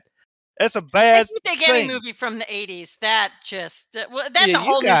 bad. That's a If bad you take any thing. movie from the 80s, well, Yeah, that's a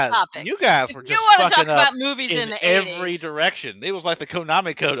whole new topic. you guys If were you just want to talk fucking up about movies in in the every 80s, direction. It was like the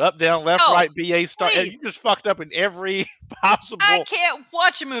Konami code, up, down, left, oh, right, BA star. please, You just fucked up in every I possible. can't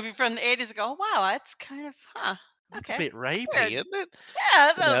watch a movie from the 80s and go, wow, that's kind of, That's a okay, bit that's rapey, weird. isn't it? Yeah,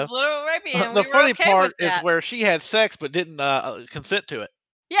 You that's a know, little rapey, and the we were funny okay with part is that. where she had sex but didn't consent to it.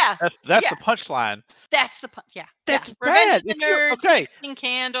 Yeah, That's yeah, the punchline. that's the point. Yeah, yeah. That's Revenge bad. of the Nerds, 16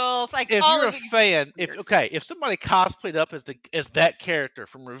 Candles, like If all you're of a these fan, weird. if somebody cosplayed up as that character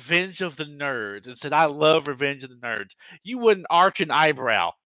from Revenge of the Nerds and said, "I love Revenge of the Nerds," you wouldn't arch an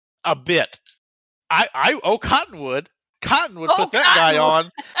eyebrow a bit. Cottonwood. Cottonwood Oh, put that guy Cottonwood.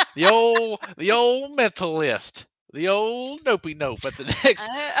 on the old mentalist, the old dopey nope at the next.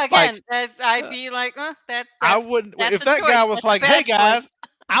 Like, Again, I'd be like, that I that's wouldn't that's if a that guy choice. was That's a like, "Hey bad choice. guys,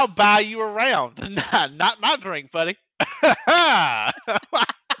 I'll buy you around," not my drink, buddy.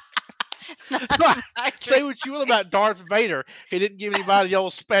 Not my Say drink. what you will about Darth Vader. He didn't give anybody the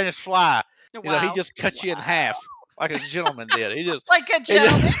old Spanish fly. He Wow, just cut you in wow, half like a gentleman did. like a He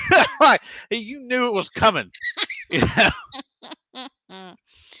gentleman. just like you knew it was coming. You know? Mm.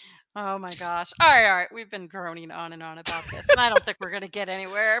 Oh my gosh. All right. We've been droning on and on about this, and I don't think we're gonna get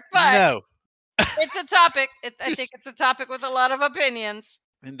anywhere. But No, it's a topic. I think it's a topic with a lot of opinions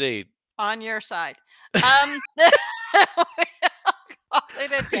indeed. on your side. I'll call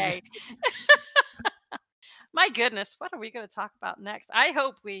it a day. My goodness, what are we going to talk about next? I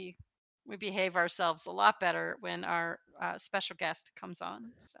hope we behave ourselves a lot better when our special guest comes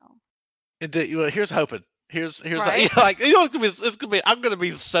on. So, Indeed. Well, here's hoping. Here's right? like it's gonna be. I'm gonna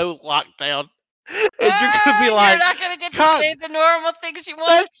be so locked down, and you're gonna be You're like, not going to get to God, say the normal things you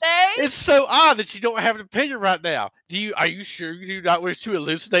want to that's say. it's so odd that you don't have an opinion right now. Are you sure you do not wish to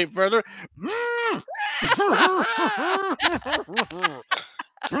elucidate further?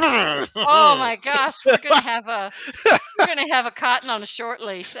 Oh my gosh, we're gonna have a Cotton on a short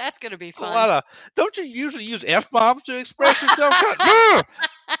leash. That's gonna be A fun. lot of. Don't you usually use f bombs to express yourself?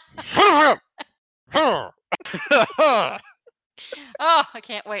 Oh, I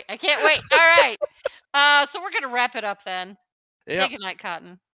can't wait. I can't wait. All right. So we're gonna wrap it up then. Say Yep. goodnight,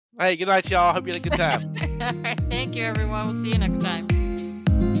 Cotton. Hey, good night, y'all. Hope you had a good time. All right. Thank you, everyone. We'll see you